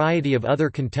 although a variety of other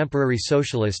contemporary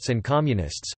socialists and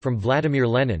communists, from Vladimir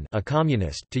Lenin, a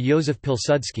communist, to Józef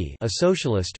Pilsudski, a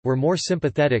socialist, were more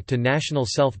sympathetic to national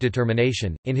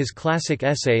self-determination. In his classic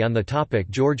essay on the topic,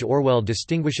 George Orwell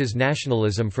distinguishes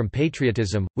nationalism from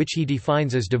patriotism, which he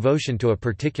defines as devotion to a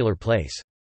particular place.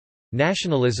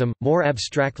 Nationalism, more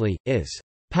abstractly, is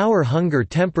power hunger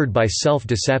tempered by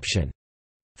self-deception.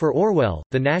 For Orwell,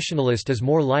 the nationalist is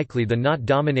more likely than not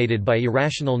dominated by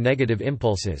irrational negative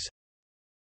impulses.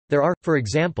 There are, for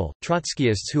example,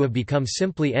 Trotskyists who have become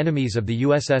simply enemies of the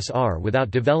USSR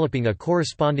without developing a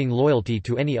corresponding loyalty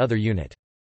to any other unit.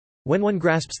 When one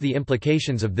grasps the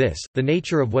implications of this, the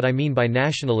nature of what I mean by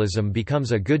nationalism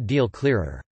becomes a good deal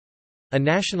clearer. A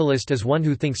nationalist is one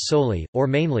who thinks solely, or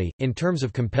mainly, in terms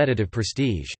of competitive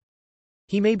prestige.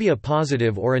 He may be a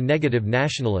positive or a negative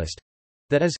nationalist.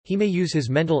 That is, he may use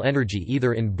his mental energy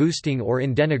either in boosting or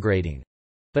in denigrating.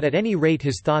 But at any rate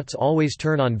his thoughts always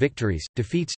turn on victories,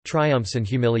 defeats, triumphs and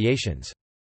humiliations.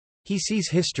 He sees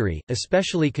history,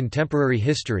 especially contemporary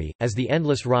history, as the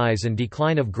endless rise and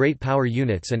decline of great power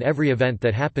units, and every event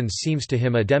that happens seems to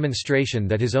him a demonstration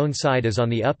that his own side is on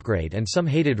the upgrade and some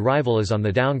hated rival is on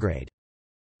the downgrade.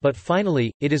 But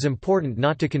finally, it is important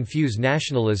not to confuse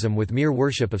nationalism with mere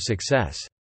worship of success.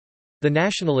 The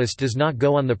nationalist does not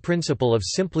go on the principle of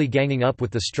simply ganging up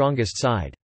with the strongest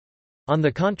side. On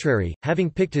the contrary, having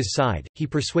picked his side, he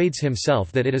persuades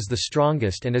himself that it is the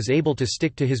strongest and is able to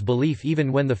stick to his belief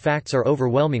even when the facts are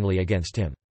overwhelmingly against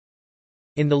him.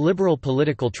 In the liberal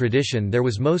political tradition there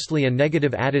was mostly a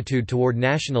negative attitude toward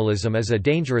nationalism as a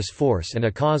dangerous force and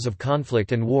a cause of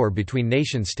conflict and war between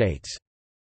nation-states.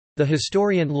 The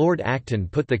historian Lord Acton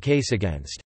put the case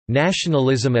against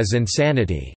nationalism as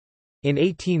insanity in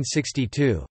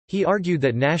 1862. He argued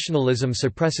that nationalism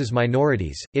suppresses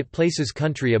minorities, it places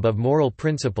country above moral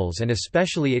principles and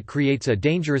especially it creates a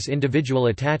dangerous individual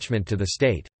attachment to the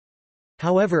state.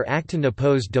 However, Acton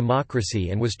opposed democracy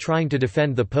and was trying to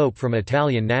defend the Pope from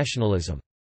Italian nationalism.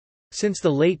 Since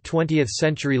the late 20th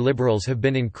century, liberals have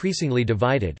been increasingly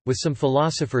divided, with some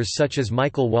philosophers such as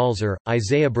Michael Walzer,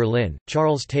 Isaiah Berlin,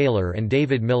 Charles Taylor and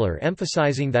David Miller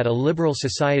emphasizing that a liberal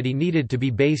society needed to be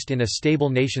based in a stable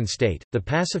nation-state. The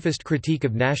pacifist critique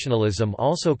of nationalism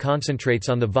also concentrates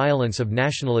on the violence of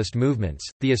nationalist movements,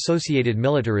 the associated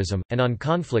militarism, and on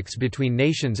conflicts between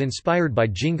nations inspired by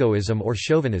jingoism or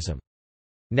chauvinism.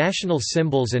 National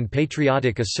symbols and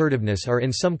patriotic assertiveness are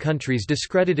in some countries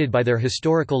discredited by their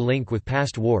historical link with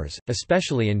past wars,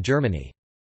 especially in Germany.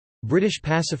 British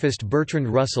pacifist Bertrand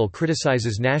Russell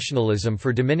criticizes nationalism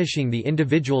for diminishing the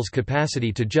individual's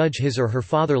capacity to judge his or her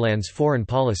fatherland's foreign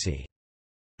policy.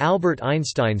 Albert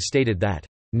Einstein stated that,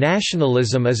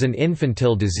 "Nationalism is an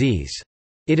infantile disease.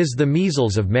 It is the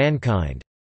measles of mankind."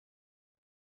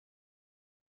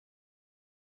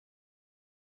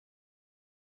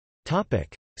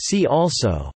 See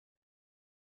also: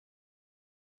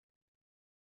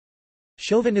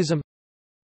 Chauvinism,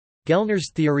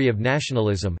 Gellner's theory of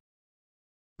nationalism,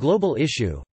 Global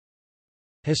issue,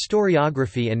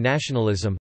 Historiography and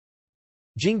nationalism,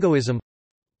 Jingoism,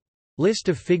 List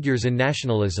of figures in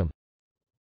nationalism,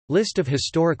 List of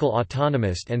historical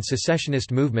autonomist and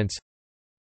secessionist movements,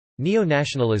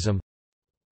 Neo-nationalism,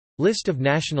 List of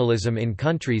nationalism in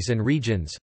countries and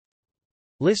regions,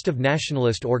 List of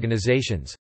nationalist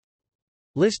organizations,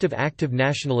 List of active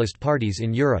nationalist parties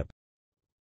in Europe,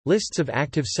 Lists of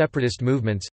active separatist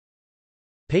movements,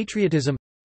 Patriotism,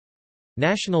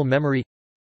 National memory,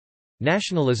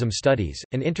 Nationalism studies,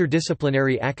 an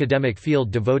interdisciplinary academic field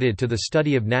devoted to the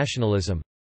study of nationalism,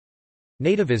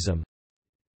 Nativism,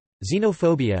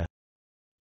 Xenophobia.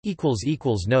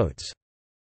 Notes